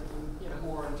also thinking,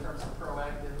 more in terms of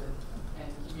proactive and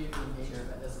community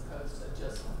engagement as opposed to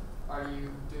just, are your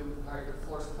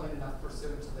floors clean enough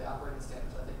pursuant to the operating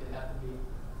standards? I think it'd have to be,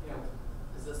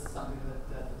 is this something that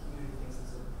the community thinks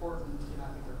is important? I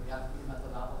think there'd have to be a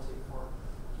methodology for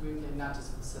communicating not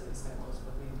just with the city of St. Louis,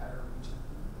 but the entire region.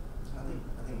 I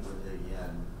think with the,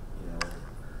 again,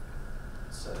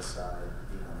 set aside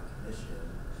being on the commission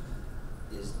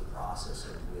is the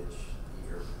process in which the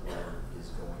airport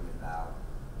is going about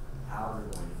how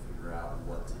they're going to figure out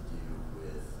what to do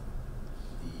with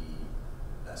the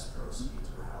best proceeds,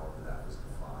 or however that was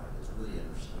defined. It's really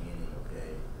understanding,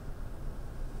 okay,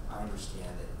 I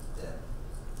understand that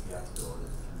you have to go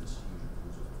through this huge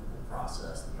approval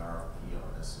process. The RFP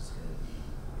on this is going to be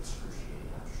excruciating,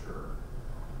 I'm sure.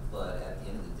 But at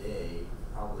the end of the day, you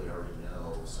probably already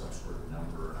know some sort of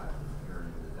number, and I've been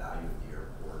hearing the value of the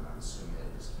airport, and I'm assuming that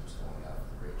it just keeps going up.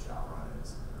 A great job on it,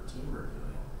 as the team are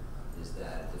doing, is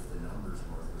that if the number's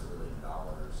north of $1 billion,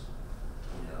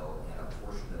 and a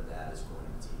portion of that is going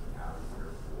to be taken out of the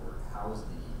airport, how is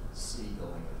the city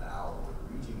going about, or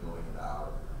the region going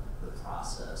about, the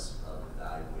process of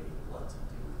evaluating what to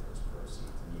do with those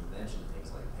proceeds? And you've mentioned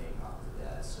things like paying off the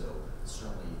debt, so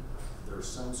certainly there's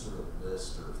some sort of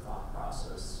list or thought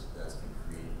process that's been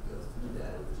created to go through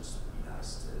that. It would just be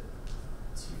nice to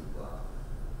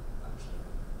understand.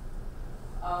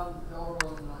 The overall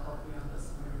will not help me on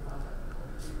this when you're contacting,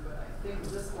 but I think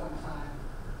at this point in time,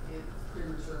 it's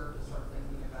premature to start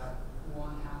thinking about,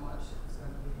 one, how much it's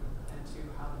going to be, and two,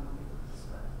 how the money will be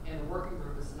spent. And the working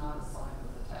group is not assigned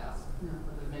with the task,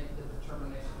 but they make the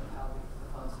determination of how the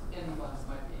funds, any funds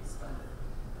might be expended.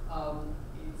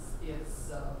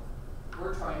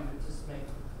 We're trying to just make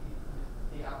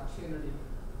the opportunity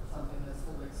something that's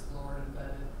fully explored,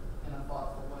 embedded in a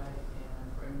thoughtful way, and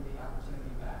bring the opportunity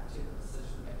back to the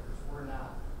decision makers. We're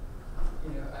not,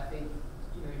 I think,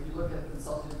 if you look at the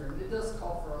consulting agreement, it does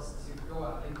call for us to go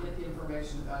out and get the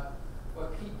information about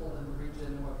what people in the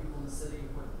region and what people in the city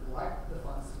would like the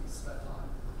funds to be spent on.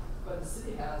 But the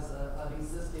city has an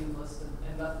existing list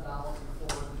and methodology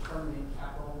for determining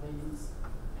capital needs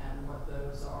and what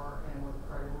those are and what the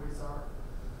priorities are.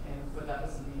 But that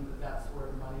doesn't mean that that's where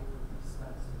the money would be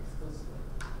spent exclusively.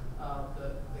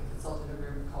 The consulting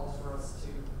agreement calls for us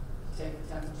to take the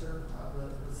temperature of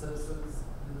the citizens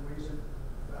in the region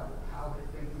about how they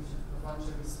think the funds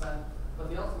should be spent.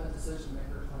 But the ultimate decision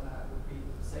makers on that would be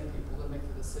the same people that make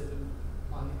the decision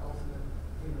on the ultimate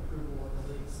approval of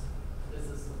the lease. Is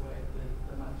this the way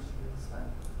the money should be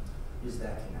spent? Is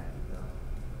that connected though?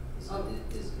 Is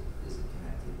it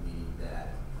connected, meaning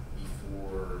that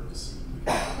before the city would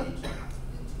engage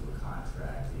into a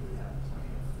contract, they would have a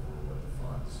plan for what the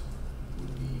funds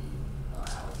would be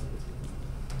allocated to?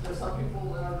 There's some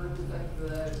people in our group who think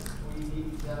that we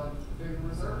need big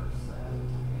reserves and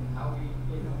how we,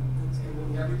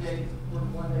 every day we're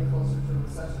one day closer to a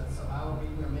recession. So how are we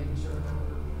making sure that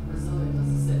we're resilient as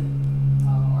a city?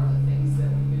 Are the things that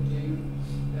we could do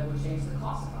that would change the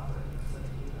cost of operating the city?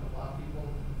 A lot of people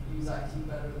use IT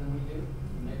better than we do.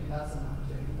 Maybe that's an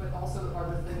opportunity. But also, are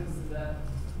there things that,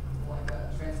 like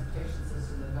a transportation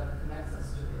system that better connects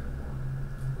us to the airport?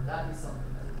 Would that be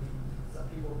something that some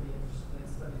people would be interested in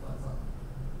spending funds on?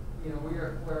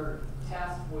 We're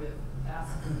tasked with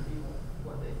asking people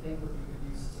what they think would be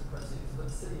good uses of proceeds. But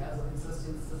the city has an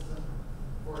existing system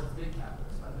for its big capital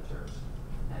expenditures,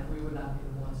 and we would not be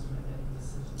the ones to make any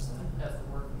decisions as the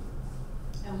working group.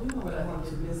 And we don't want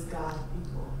to misguide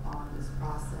people on this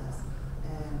process.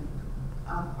 And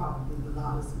I'm probably the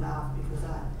loudest mouth because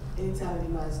anytime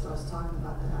anybody starts talking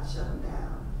about that, I shut them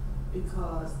down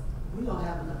because we don't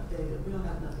have enough data, we don't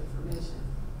have enough information.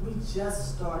 We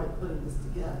just started putting this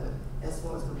together as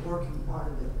far as the working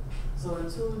part of it. So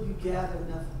until you gather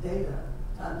enough data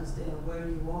to understand where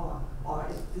you are, or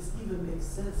if this even makes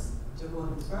sense to go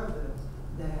any further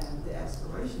than the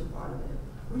exploration part of it,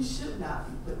 we should not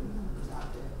be putting numbers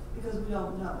out there because we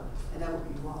don't know, and that would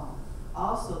be wrong.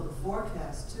 Also, the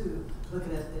forecast too,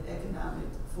 looking at the economic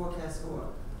forecast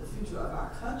for the future of our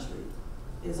country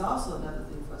is also another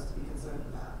thing for us to be concerned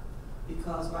about.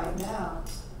 Because right now,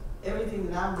 everything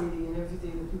that I'm reading and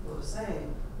everything that people are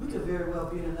saying, we could very well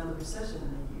be in another recession in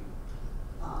a year.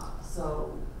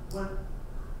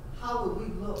 How would we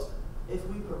look if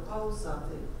we propose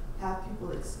something, have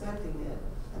people expecting it,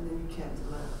 and then you can't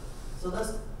deliver? So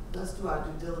let's do our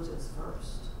due diligence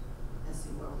first and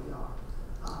see where we are.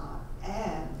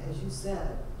 And as you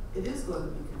said, it is going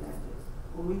to be connected.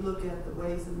 When we look at the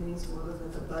ways and means, when we're looking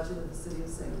at the budget of the city of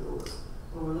St. Louis,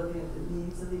 when we're looking at the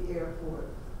needs of the airport,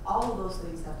 all of those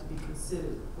things have to be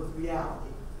considered with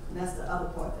reality. And that's the other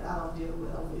part that I don't deal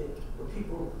well with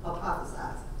people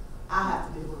hypothesizing. I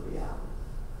have to deal with reality.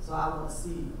 So I want to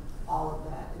see all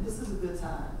of that. And this is a good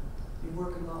time to be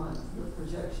working on your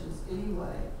projections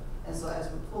anyway. And so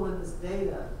as we pull in this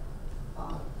data,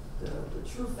 the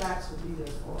true facts will be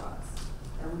there for us,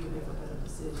 and we can make a better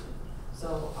decision.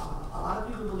 So a lot of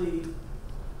people believe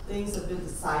things have been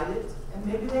decided, and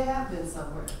maybe they have been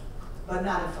somewhere, but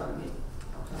not in front of me.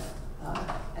 Okay,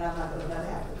 and I'm not going to let it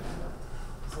happen that way.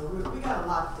 So we got a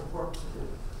lot of work to do,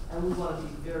 and we want to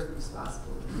be very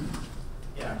responsible.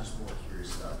 Yeah, I'm just more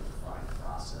curious about the defined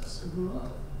process of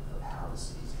how the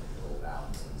city's going to go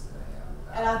about things that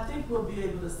I have. And I think we'll be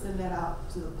able to send that out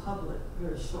to the public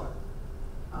very short.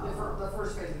 The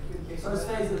first phase of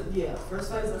communication.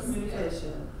 First phase of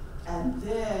communication. And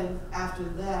then after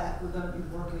that, we're going to be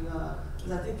working on,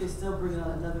 because I think they're still bringing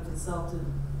on another consultant,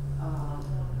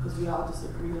 because we all just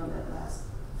agreed on that last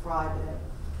Friday,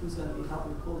 who's going to be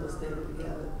helping pull this data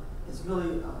together. It's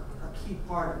really a key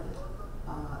part of it.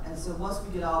 And so once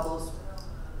we get all those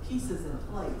pieces in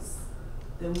place,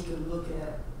 then we can look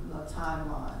at the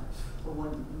timeline for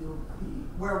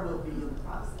where we'll be in the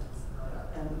process.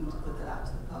 And we need to put that out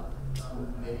to the public.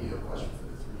 Maybe a question for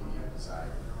the three of you, because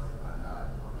I'm not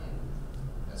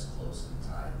as closely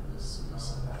tied to this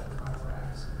some other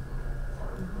contracts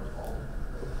or all.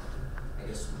 I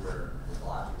guess where the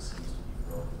logic seems to be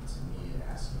broken to me in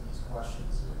asking these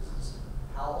questions is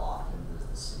how often does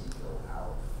the city go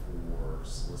out for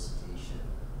solicitation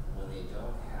when they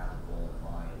don't have a goal in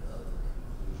mind of the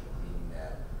conclusion, meaning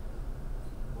that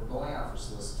we're going out for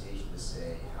solicitation to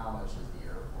say how much is the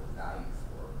airport value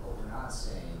for, but we're not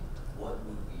saying what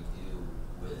would we do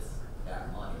with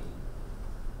that money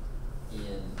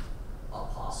in a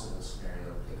possible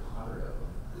scenario, pick 100 of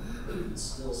them, but you would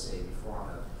still say before I'm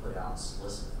going to put out and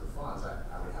solicit for funds,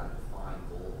 I would have a defined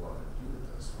goal of what I'm going to do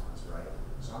with those funds, right?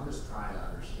 So I'm just trying to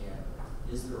understand,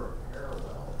 is there a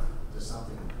parallel to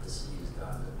something that the city has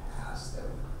done in the past that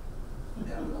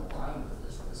would align with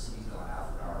this, where the city's going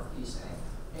out for an RFP saying,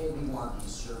 hey, we want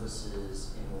these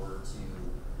services in order to,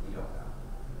 we don't know.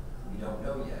 We don't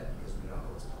know yet because we don't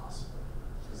know what's possible.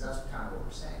 Because that's kind of what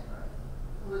we're saying, right?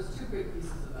 Well, there's two big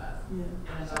pieces of that. Yeah.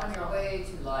 And John, you're way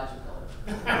too logical.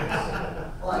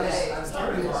 Well, I'm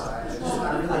starting this. I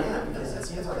really am, because it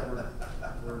seems like we're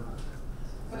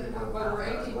But we're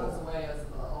 18 months away, as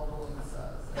the old ruling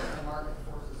says, and the market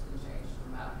forces can change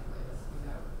dramatically, as we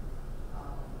know.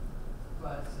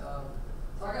 So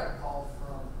I got a call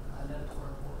from an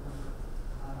editorial board member,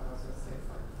 I don't know, I was going to say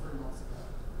it's like 3 months ago,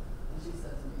 and she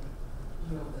said to me,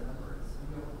 you know what the number is,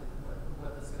 you know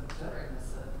what this is going to generate, and I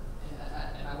said,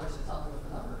 and I wish to tell me what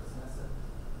the number is, and I said,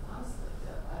 honestly,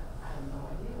 I have no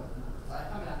idea what the number is.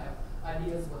 I mean, I have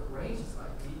ideas what the ranges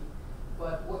might be,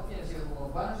 but what, she goes,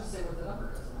 well, why don't you say what the number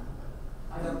is? And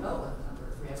I don't know what the number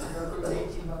is. We have to go through an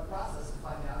 18-month process to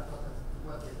find out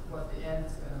what the end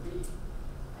is going to be.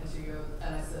 And she goes,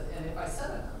 and I said, and if I said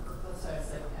a number, let's say I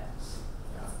say 10,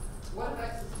 what if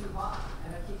X is too high?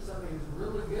 And I keep somebody who's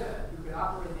really good, who can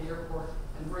operate the airport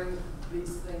and bring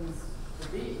these things to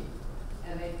be,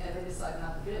 and they decide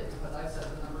not to bid because I said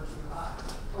the number too high.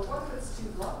 But what if it's too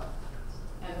low?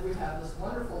 And we have this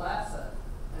wonderful asset,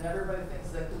 and everybody thinks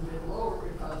they can bid lower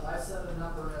because I set a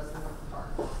number as one of the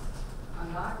targets. I'm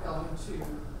not going to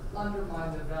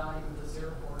undermine the value of this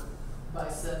airport by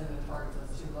setting a target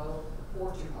that's too low or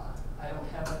too high. I don't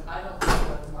know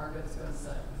what the market is going to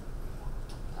say.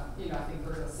 I think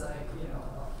they're going to say,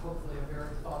 hopefully a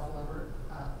very thoughtful number.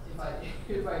 If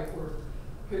I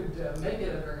could make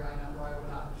it a very high number, I would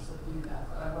obviously do that.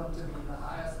 But I want it to be the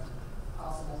highest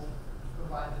possible,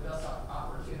 provide the best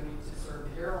opportunity to serve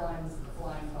the airlines, the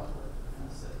flying public, and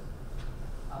the city.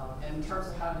 And in terms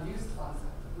of how to use the funds,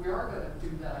 we are gonna do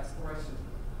that exploration,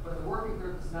 but the working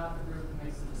group is not the group that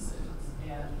makes the decisions.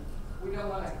 And we don't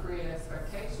wanna create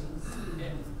expectations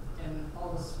and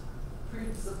almost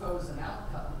presuppose an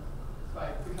outcome,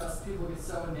 right? Because people get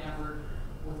so enamored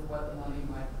with what the money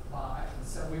might buy. And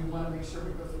so we wanna make sure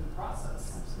we go through the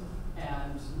process.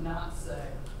 And not say,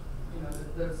 you know,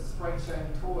 that there's this bright shiny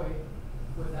toy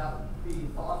without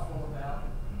being thoughtful about,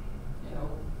 you know,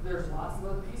 there's lots of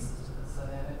other pieces to this.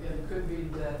 And it could be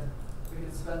that we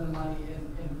could spend the money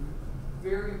in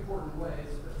very important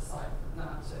ways, but decide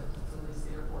not to lease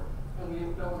the airport. And we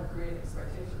don't want to create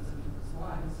expectations in people's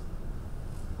minds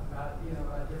about, you know,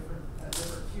 a different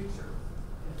future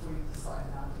if we decide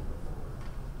not to go forward.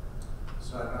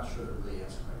 So I'm not sure that really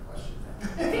answered my question.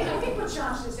 I think what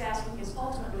Sean's just asking is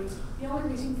ultimately, the only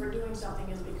reason for doing something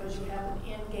is because you have an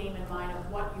end game in mind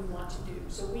of what you want to do.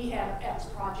 So we have X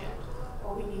project,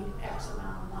 or we need X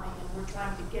amount of money, and we're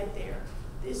trying to get there.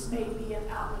 This may be an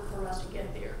outlet for us to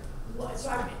get there.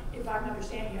 So if I'm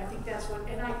understanding you, I think that's what,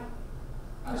 and I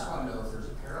just want to know if there's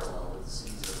a parallel with the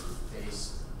cities that are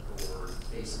faced or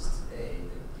faces today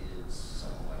that gives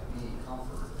someone like me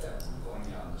comfort that we're going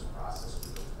down this process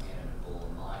with a plan and a goal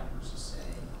in mind versus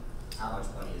saying how much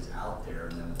money is out there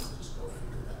and then we'll just go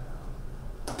figure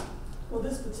that out. Well,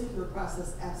 this particular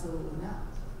process, absolutely not.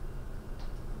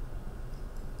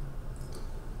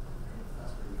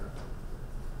 That's pretty fair.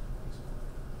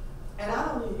 And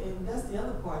and that's the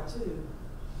other part too.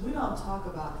 We don't talk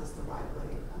about this the right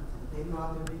way. They know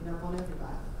I've been beating up on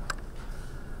everybody.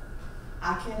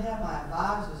 I can't have my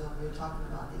advisors over here talking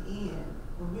about the end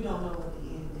when we don't know what the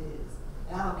end is.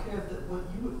 And I don't care if what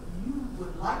you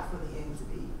would like for the end to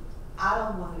be. I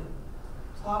don't want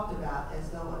it talked about as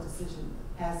though a decision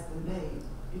has been made,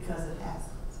 because it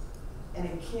hasn't. And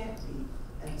it can't be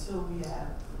until we have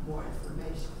more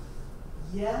information.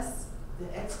 Yes,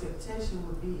 the expectation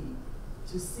would be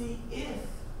to see if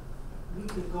we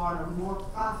could garner more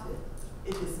profit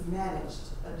if it's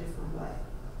managed a different way.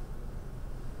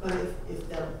 But if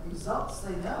the results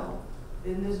say no,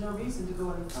 then there's no reason to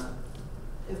go any further.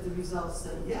 If the results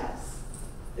say yes,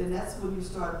 then that's when you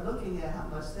start looking at how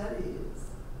much that is,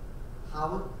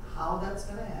 how that's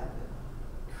going to happen.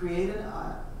 Create an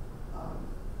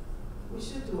we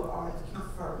should do an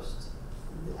RFQ first,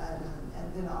 and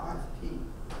then an RFP,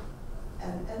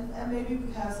 and maybe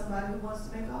we have somebody who wants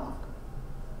to make an offer.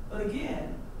 But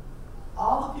again,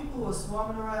 all the people who are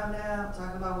swarming around now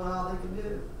talking about what all they can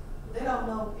do, they don't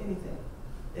know anything.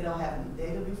 They don't have any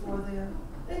data before them.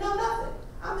 They know nothing.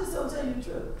 I'm just going to tell you the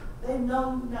truth. They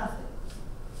know nothing.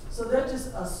 So they're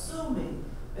just assuming,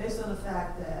 based on the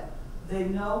fact that they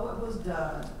know what was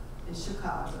done in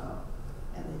Chicago,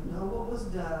 and they know what was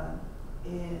done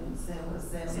in San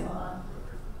Juan.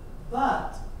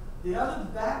 But the other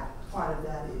back part of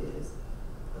that is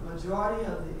the majority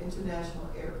of the international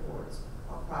airports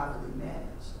are privately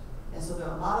managed. And so there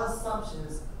are a lot of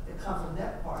assumptions that come from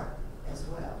that part as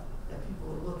well that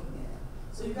people are looking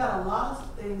at. So you've got a lot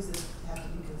of things that have to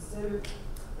be considered,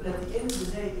 but at the end of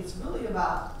the day, it's really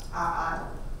about our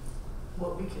island,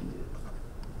 what we can do.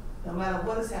 No matter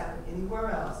what has happened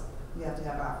anywhere else, we have to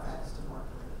have our facts to work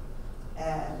with.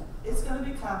 And it's going to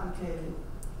be complicated.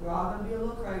 We're all going to be a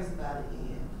little crazy by the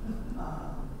end.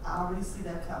 I already see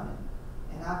that coming.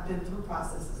 And I've been through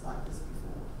processes like this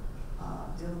before,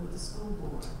 dealing with the school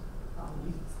board.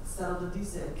 We settled the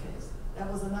DSED case.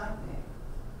 That was a nightmare.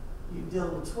 You deal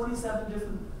with 27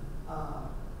 different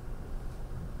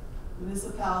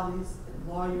municipalities and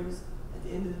lawyers. At the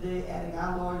end of the day, adding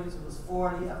our lawyers, it was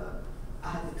 40 of them. I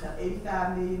had to cut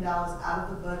 $85 million out of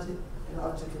the budget in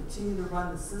order to continue to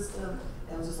run the system.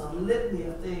 And it was just a litany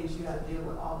of things you had to deal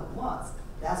with all at once.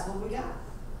 That's what we got.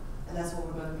 And that's what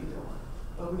we're going to be doing.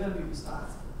 But we're going to be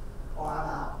responsible, or I'm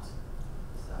out.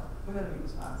 So we're going to be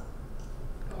responsible.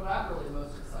 What I'm really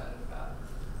most excited about,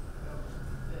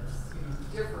 that's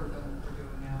different than what we're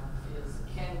doing now, is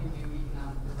can we do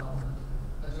economic development,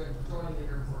 joining the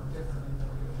airport differently than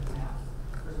we're doing now?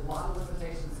 There's a lot of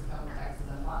limitations that come with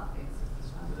accident lot things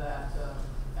that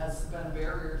has been a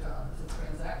barrier to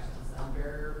transactions and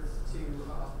barriers to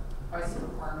pricing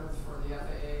requirements for the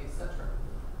FAA, et cetera.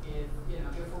 If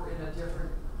we're in a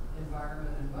different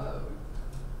environment and mode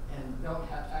and don't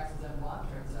have accidental lot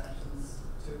transactions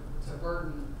to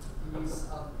burden the use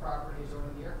of property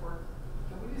joining the airport,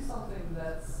 can we do something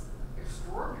that's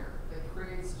extraordinary, that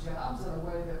creates jobs in a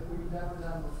way that we've never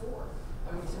done before?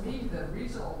 I mean, to me, the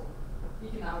regional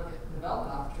economic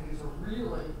development opportunities are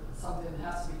really something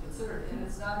that has to be considered, and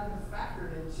it's not even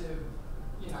factored into,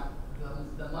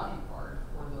 the money part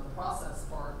or the process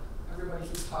part. Everybody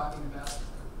keeps talking about,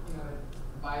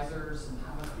 advisors and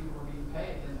how much people are being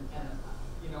paid, and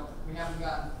we haven't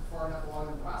gotten far enough along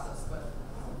in the process, but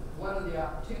what are the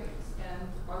opportunities, and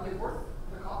are they worth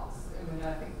the cost? I mean,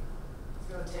 I think it's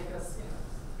gonna take us, you know,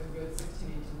 a good 16,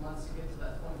 18 months to get to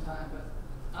that point in time, but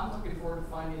I'm looking forward to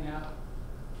finding out,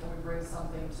 can we bring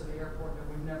something to the airport that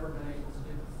we've never been able to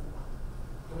do before?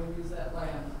 Can we use that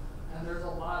land? And there's a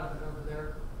lot of it over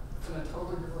there in a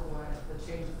totally different way that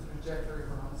changes the trajectory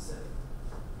of our own city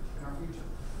and our future.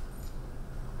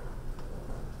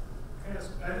 Yes,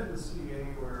 I didn't see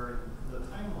anywhere in the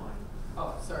timeline.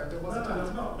 Oh, sorry, there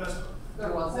wasn't. No, that's,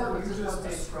 There was, the it report was you just just one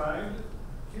page. described,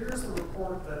 here's the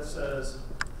report that says,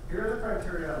 here are the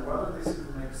criteria on whether these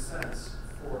even make sense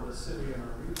for the city and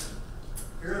our region.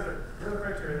 Here are the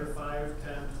criteria, the 5,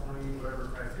 10, 20, whatever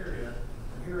criteria,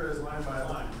 and here is line by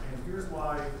line. And here's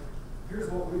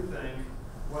what we think,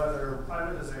 whether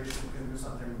privatization can do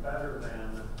something better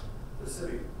than the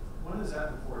city. When is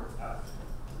that report out?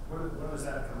 When does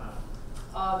that come out?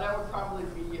 That would probably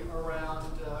be around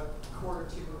quarter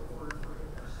 2 or quarter 3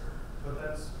 of next year. But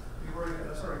that's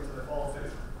already to the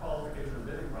qualification and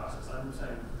bidding process. I'm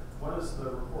saying, when does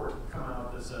the report come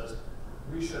out that says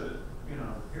we should, you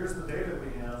know, here's the data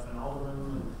we have, and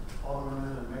aldermen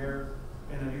and mayor,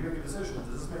 and then you make a decision.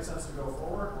 Does this make sense to go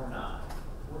forward or not?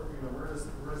 Where is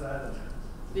that in there?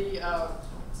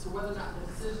 So whether or not the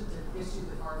decision to issue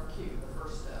the RFQ, the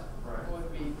first step, Right.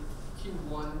 would be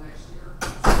Q1 next year. So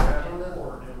we have a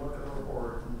report, and look at the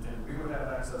report, and we would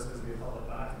have access because it'd be a public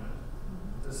document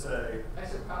to say.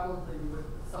 Actually, probably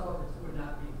some of it would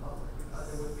not be public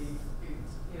because it would be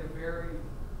very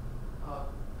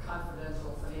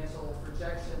confidential financial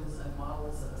projections and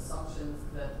models and assumptions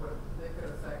that could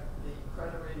affect the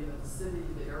credit rating of the city,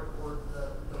 the airport,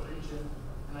 the region,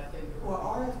 and I think. Or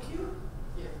RFQ?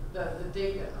 Yeah, the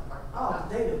data. Oh,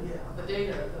 data, yeah. The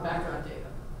data, the background data.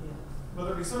 Yeah. But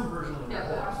there'd be some version of the Yeah,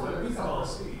 report absolutely. that we can all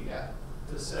see Yeah.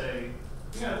 to say,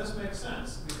 yeah, this makes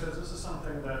sense because this is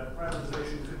something that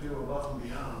privatization could do above and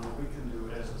beyond what we can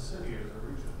do as a city, as a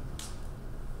region.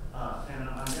 And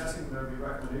I'm guessing there'd be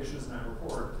recommendations in that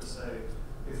report to say,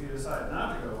 if you decide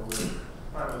not to go with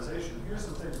privatization, here's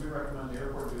some things we recommend the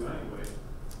airport do anyway,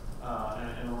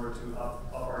 in order to up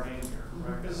our game here,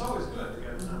 right? Because it's always good to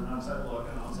get an outside look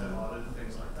and outside audit and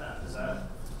things like that.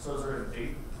 So is there a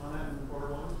date on that in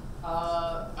quarter 1?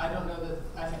 I don't know that,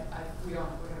 we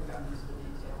haven't gotten into the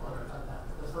detail of that.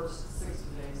 The first 60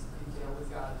 days detail, we've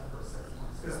got it the first 6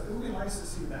 months. Because it would be nice to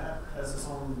see that as its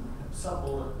own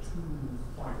sub-bullet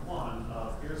 2.1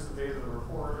 of here's the date of the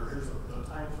report, or here's the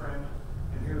time frame,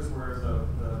 and here's where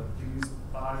these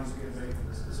bodies who get made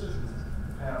this decision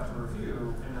have to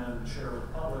review and then share with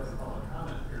the public and public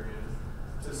comment period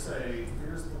to say,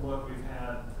 here's the look we've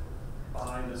had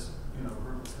by this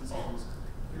group of consultants,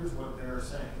 here's what they're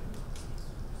saying.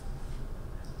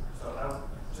 So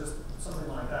just something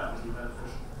like that would be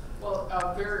beneficial.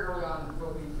 Well, very early on,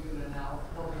 we'll be doing an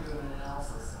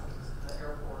analysis of the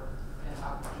airport and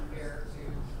how to compare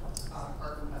to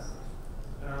our competitors.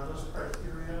 And are those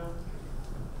criteria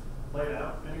laid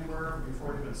out anywhere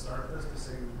before you even start this to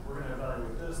say, we're going to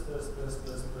evaluate this, and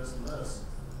this,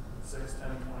 6, 10,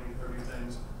 20, 30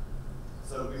 things,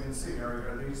 so we can see,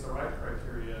 are these the right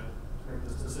criteria to make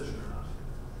this decision or not?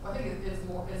 I think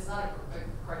it's not a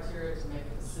criteria to make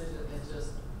a decision,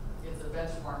 it's a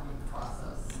benchmarking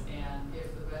process. And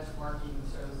if the benchmarking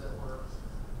shows that we're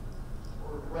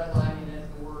redlining it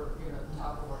and we're at the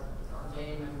top of our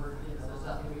game and there's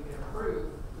nothing we can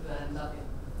improve, then nothing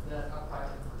that a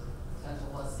private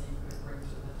potential lessee could bring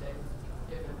to the table.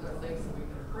 If there are things that we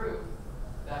can improve,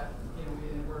 that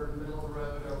we're in the middle of the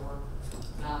road or we're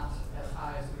not as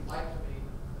high as we'd like to be,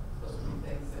 those would be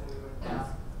things that we would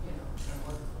ask, and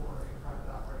look for a private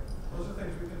operator. Those are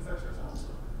things we can fix ourselves.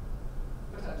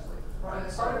 Potentially. Right.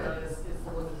 But part of it is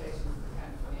the limitations of the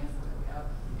kind of financing that we have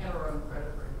and our own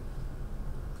credit rating.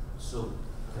 So,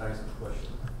 can I ask a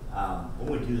question?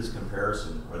 When we do this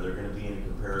comparison, are there going to be any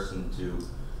comparison to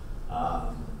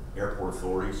airport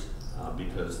authorities?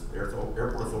 Because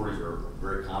airport authorities are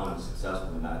very common and successful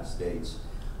in the United States,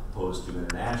 opposed to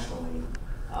internationally.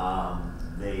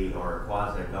 They are a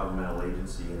quasi-governmental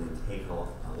agency and they take a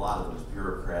lot of those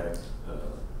bureaucratic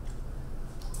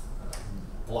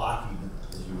blocking,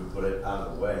 as you would put it, out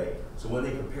of the way. So when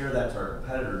they compare that to our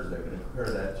competitors, they're going to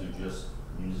compare that to just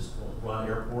municipal run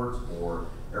airports or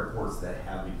airports that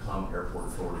have become airport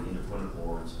authority independent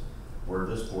boards, where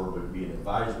this board would be an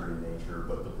advisory in nature,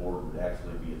 but the board would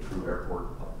actually be a true airport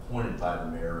appointed by the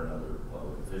mayor and other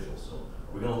public officials. So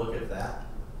are we going to look at that?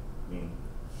 I mean,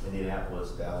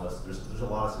 Indianapolis, Dallas, there's a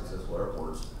lot of successful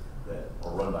airports that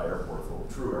are run by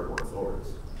true airport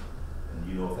authorities. And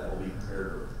do you know if that will be compared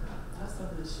or? That's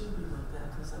something that should be looked at,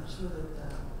 because I'm sure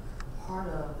that part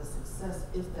of the success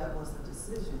if that was a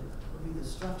decision, would be the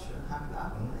structure and how you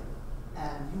operate.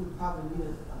 And you would probably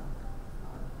need,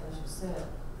 as you said,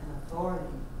 an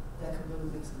authority that could really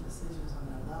make some decisions on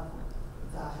that level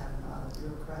without having a lot of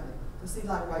bureaucratic. Because see,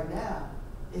 like right now,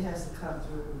 it has to come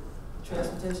through the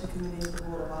Transportation Committee, the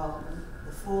Board of Aldermen,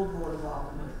 the full Board of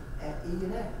Aldermen, and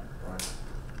E&A. Right.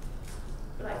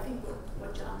 But I think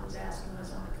what John was asking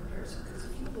was on the comparison, because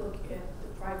if you look at the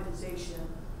privatization,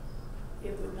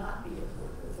 it would not be a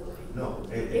port authority. No,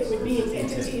 it would be an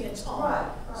it's entity in its own.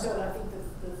 Right. So I think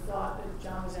the thought that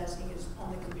John was asking is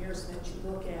on the comparison that you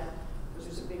look at, because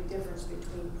there's a big difference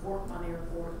between Port-Run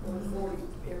Airport or authority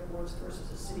airports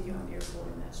versus a city-owned airport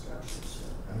in that structure. So.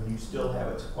 I mean, you still have,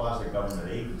 it's a quasi-government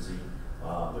agency,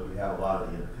 but you have a lot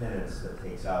of the independence that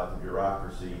takes out the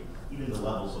bureaucracy, even the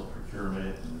levels of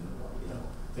procurement and,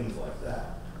 things like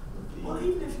that. Well,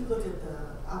 even if you look at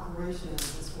the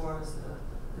operations as far as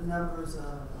the numbers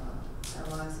of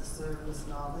airlines of service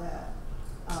and all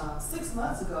that, 6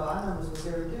 months ago, our numbers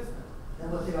were very different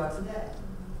than what they are today,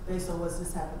 based on what's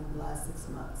just happened in the last 6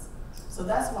 months. So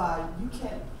that's why you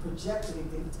can't project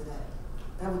anything today.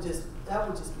 That would just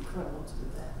be criminal to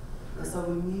do that. And so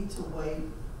we need to wait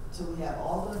till we have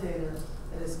all the data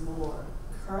that is more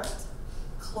current,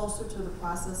 closer to the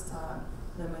process time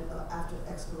limit after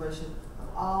expiration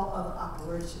of all other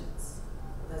operations.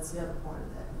 That's the other part of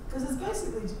that. Because it's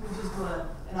basically, we're just doing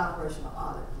an operational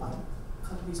audit, like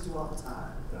companies do all the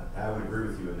time. I would agree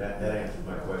with you, and that answers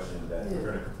my question, that we're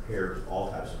going to compare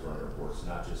all types of run airports,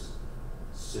 not just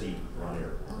city-run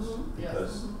airports.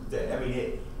 Because,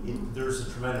 there's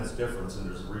a tremendous difference, and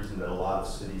there's a reason that a lot of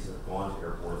cities have gone to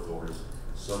airport authorities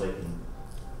so they can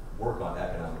work on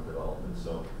economic development.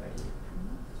 So, thank you.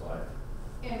 So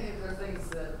And if there are things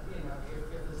that,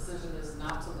 if the decision is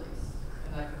not to lease,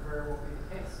 and that could very well be the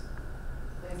case,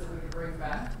 things that we could bring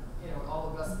back,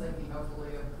 all the best thinking,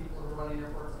 hopefully, of people who are running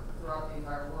airports throughout the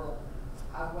entire world,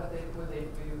 what would they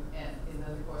do, and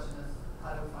then the question is,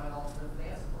 how do we find alternate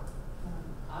finance for it?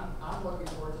 I'm looking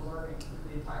forward to learning through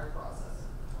the entire process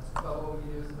about what we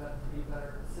can do to be a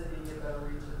better city, a better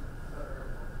region, a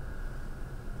better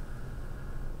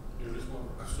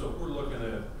airport. So if we're looking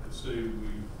at, say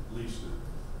we leased it,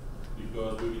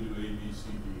 because we can do A, B,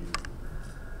 C, D,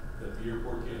 that the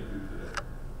airport can't do today.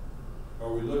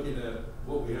 Are we looking at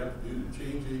what we have to do to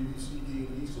change A, B, C, D,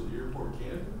 and E so the airport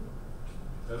can do,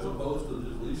 as opposed to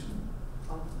just leasing?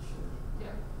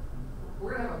 Yeah.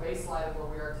 We're going to have a baseline of where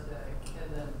we are today,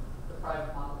 and then the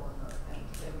private model,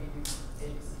 and we do A,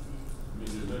 B, C, D. I mean,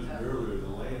 you mentioned earlier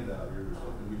the land out here is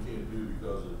something we can't do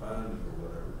because of the bonding or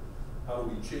whatever. How do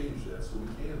we change that so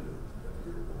we can do it at the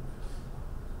airport?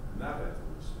 Not have to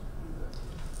lease it.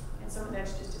 And some of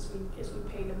that's just as we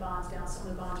pay the bonds down. Some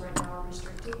of the bonds right now are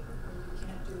restricted. We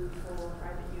can't do for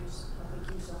private use, public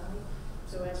use only.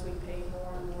 So as we pay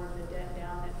more and more of the debt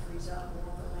down, that frees up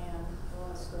more of the land for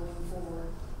us going forward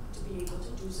to be able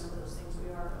to do some of those things. We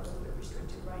are a little bit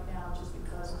restricted right now just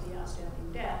because of the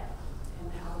outstanding debt and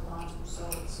how the bonds were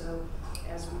sold. So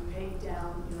as we pay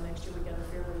down, next year we get a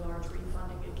fairly large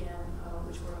refunding again,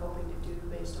 which we're hoping to do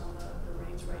based on the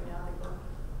rates right now. They were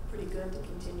pretty good to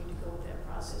continue to go with that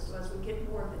process. So as we get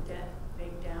more of the debt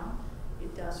paid down,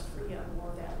 it does free up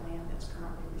more of that land that's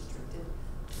currently restricted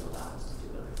to allow us to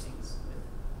do other things with.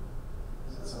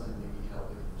 Is that something that you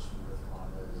help with with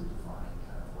Rhonda, is defining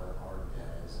kind of what our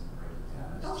debt is and break it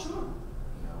down? Oh, sure.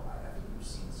 I think we've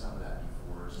seen some of that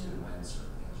before as to when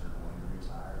certain things are going to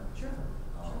retire. Sure.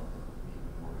 Maybe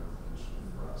more of a clean sheet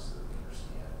for us so that we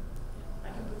understand. I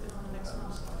can put that on the next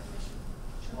month's commission.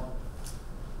 Sure.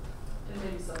 And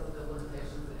maybe some of the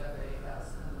limitations the FAA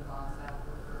has and the bonds have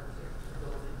for their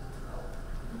ability to develop.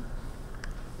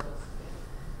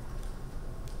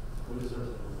 What is our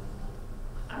debt?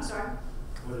 I'm sorry?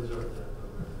 What is our debt?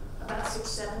 About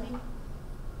 670.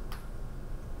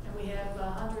 And we have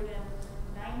 190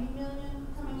 million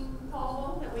coming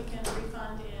callable that we can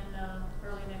refund in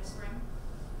early next spring.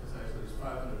 It's actually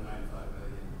 595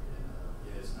 million,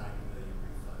 and it's 90 million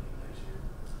refunding next year.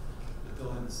 But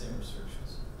they'll have the same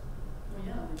restrictions. Well,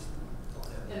 yeah.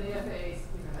 And the FAA,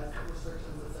 has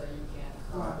restrictions that say you can't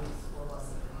lease for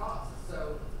less than your cost.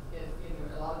 So in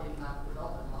a lot of economic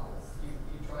development models, you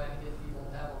try to get people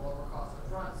to have a lower cost up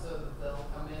front so that they'll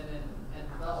come in and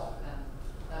develop. And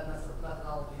that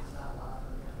methodology is not allowed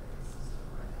in the FAA system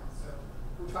right now. So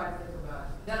we try to think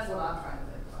about, that's what I'm trying to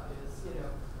think about is,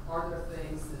 are there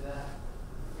things that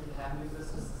we have new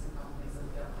businesses and companies that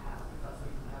we don't have because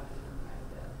we have a different kind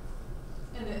of debt?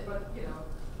 But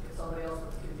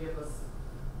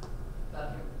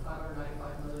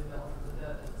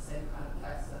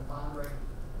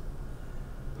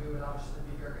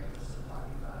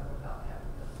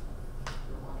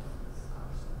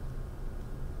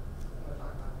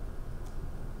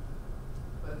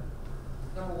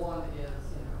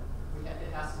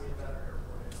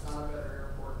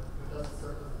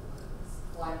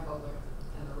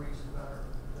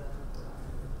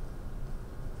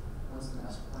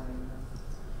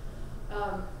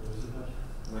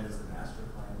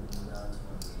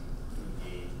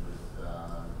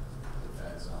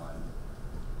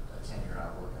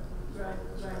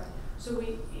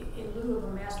in lieu of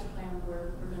a master plan,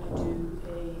 we're going to do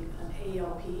an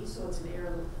ALP, so it's an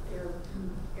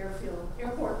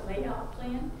airport layout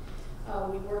plan.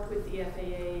 We worked with the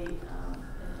FAA,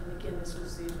 and again, this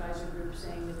was the advisor group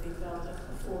saying that they felt that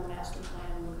a full master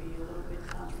plan would be a little bit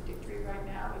contradictory right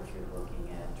now if you're looking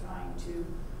at trying to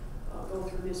go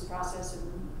through this process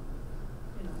and,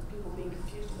 you know, people being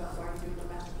confused about why you're doing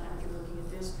a master plan if you're looking at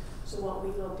this. So what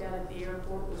we looked at the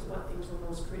airport was what things were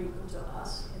most critical to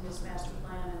us in this master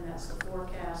plan, and that's the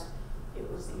forecast. It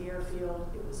was the airfield.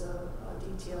 It was a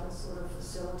detailed sort of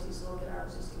facilities look at our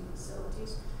existing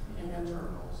facilities, and then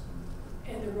terminals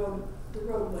and the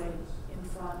roadway in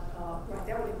front. Right,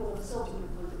 that would the facility would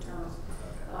include the terminals,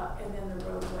 and then the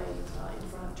roadway in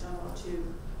front of Terminal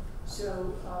 2.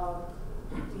 So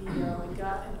we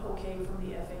got an okay from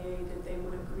the FAA that they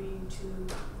would agree to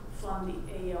fund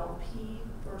the ALP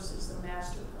versus the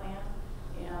master plan,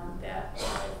 and that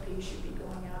RFP should be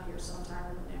going out here sometime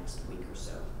in the next week or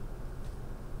so.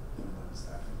 when is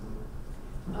that concluded?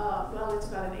 Well, it's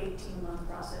about an 18-month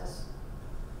process.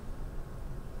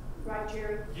 Right,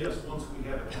 Jerry? Yes, once we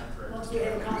have a contract. Once we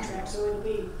have a contract, so it'll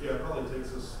be Yeah, it probably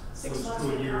takes us 6 close months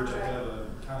to to a year to contract. have a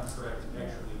contract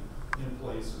actually in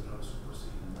place and notice to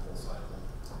proceed in the whole cycle.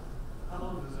 How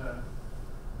long does that,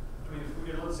 I mean, if we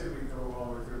could, let's say we go all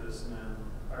the way through this and then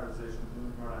privatization,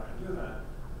 we're not gonna do that,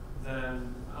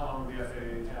 then how long would the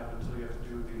FAA have until you have to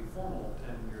do the formal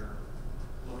 10-year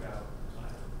lookout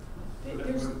plan? Would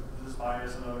this buy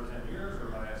us another 10 years or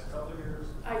buy us a couple of years?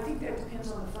 I think that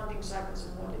depends on the funding cycles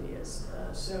and what it is.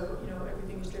 So, you know,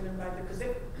 everything is driven by because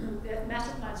that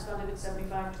master plan is funded at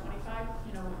 75-25.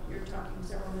 You know, you're talking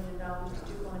several $1 million to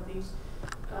do one of these.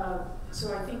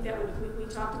 So I think that we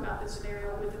talked about the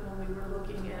scenario with them when we were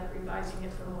looking at revising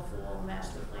it from a full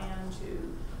master plan to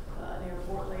an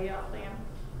airport layout plan.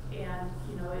 And,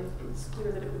 you know, it's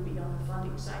clear that it would be on the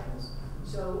funding cycles.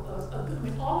 So, I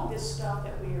mean, all of this stuff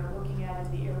that we are looking at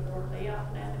in the airport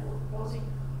layout plan that we're proposing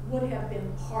would have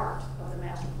been part of the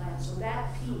master plan. So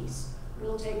that piece,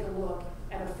 we'll take a look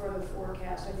at a further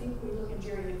forecast. I think we look at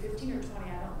Jerry at 15 or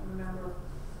 20, I don't remember.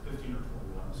 15 or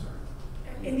 21, sorry.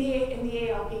 In the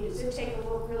ALP, does it take a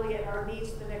look really at our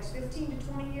needs for the next 15 to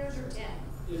 20 years or 10?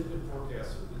 It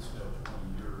forecasts at least 20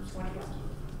 years 20 in years. terms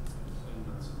of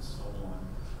employments and so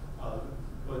on.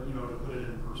 But, you know, to put it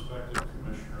in perspective,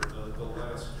 Commissioner, the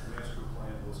last master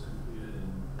plan was completed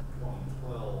in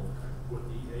 2012 with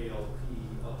the ALP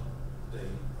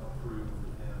update approved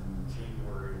in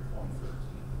January of 2013.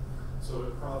 So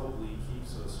it probably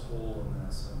keeps us whole in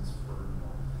that sense for,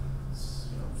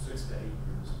 you know, 6 to 8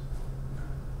 years.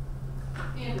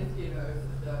 And if, you know, if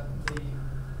the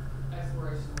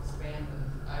exploration was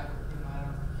abandoned, I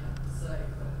can't say,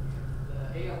 but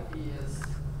the ALP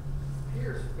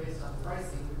appears based on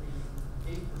pricing would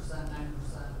be 80%,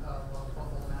 90% of the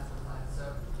whole master plan. So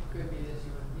it could be that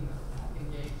you would, you know,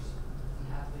 engage and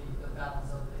have the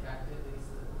balance of the activities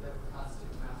that would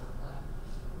constitute master plan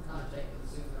undertaken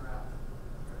sooner rather.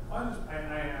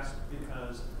 I ask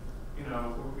because, you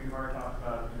know, we've already talked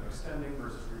about, you know, extending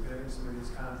versus rebidding some of these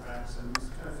contracts, and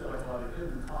these kind of feel like a lot of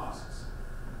hidden costs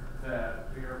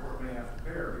that the airport may have to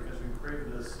bear because we've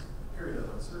created this period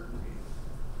of uncertainty.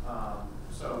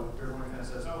 So everyone kind of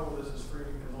says, oh, this is free,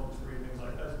 consultants free, things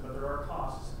like that, but there are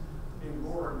costs being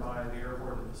borne by the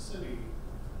airport and the city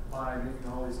by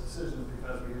making all these decisions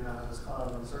because we now have this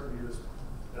cloud of uncertainty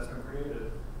that's been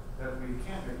created that we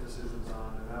can't make decisions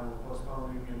on, and now we're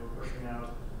postponing and we're pushing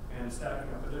out and stacking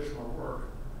up additional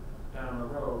work down the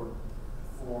road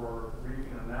for,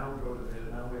 now we go to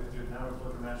bid, now we have to do, now we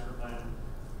look at master plan,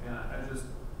 and I just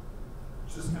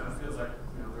kind of feels like,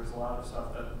 you know, there's a lot of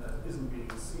stuff that isn't being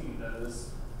seen that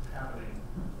is happening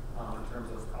in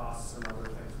terms of costs and other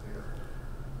things here.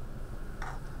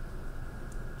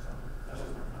 So that's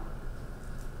just my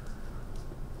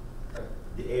comment.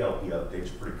 The ALP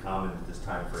update's pretty common at this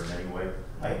time frame anyway.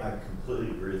 I completely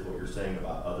agree with what you're saying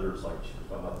about others, like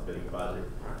talking about the bidding project.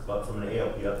 But from an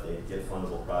ALP update, get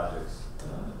fundable projects,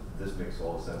 this makes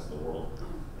all the sense in the world.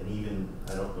 And even,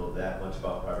 I don't know that much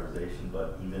about privatization,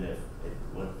 but even if it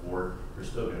went forward, there's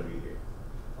still going to be,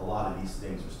 a lot of these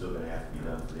things are still going to have to be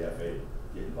done for the FAA to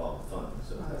get involved with funding,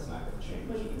 so that's not going to change.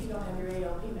 Well, if you don't have your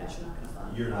ALP match, you're not going to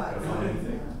fund. You're not going to fund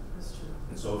anything. That's true.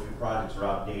 And so if your projects are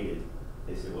outdated,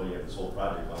 they say, well, you have this whole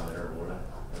project on there, we're not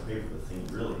going to pay for the thing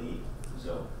you really need.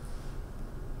 So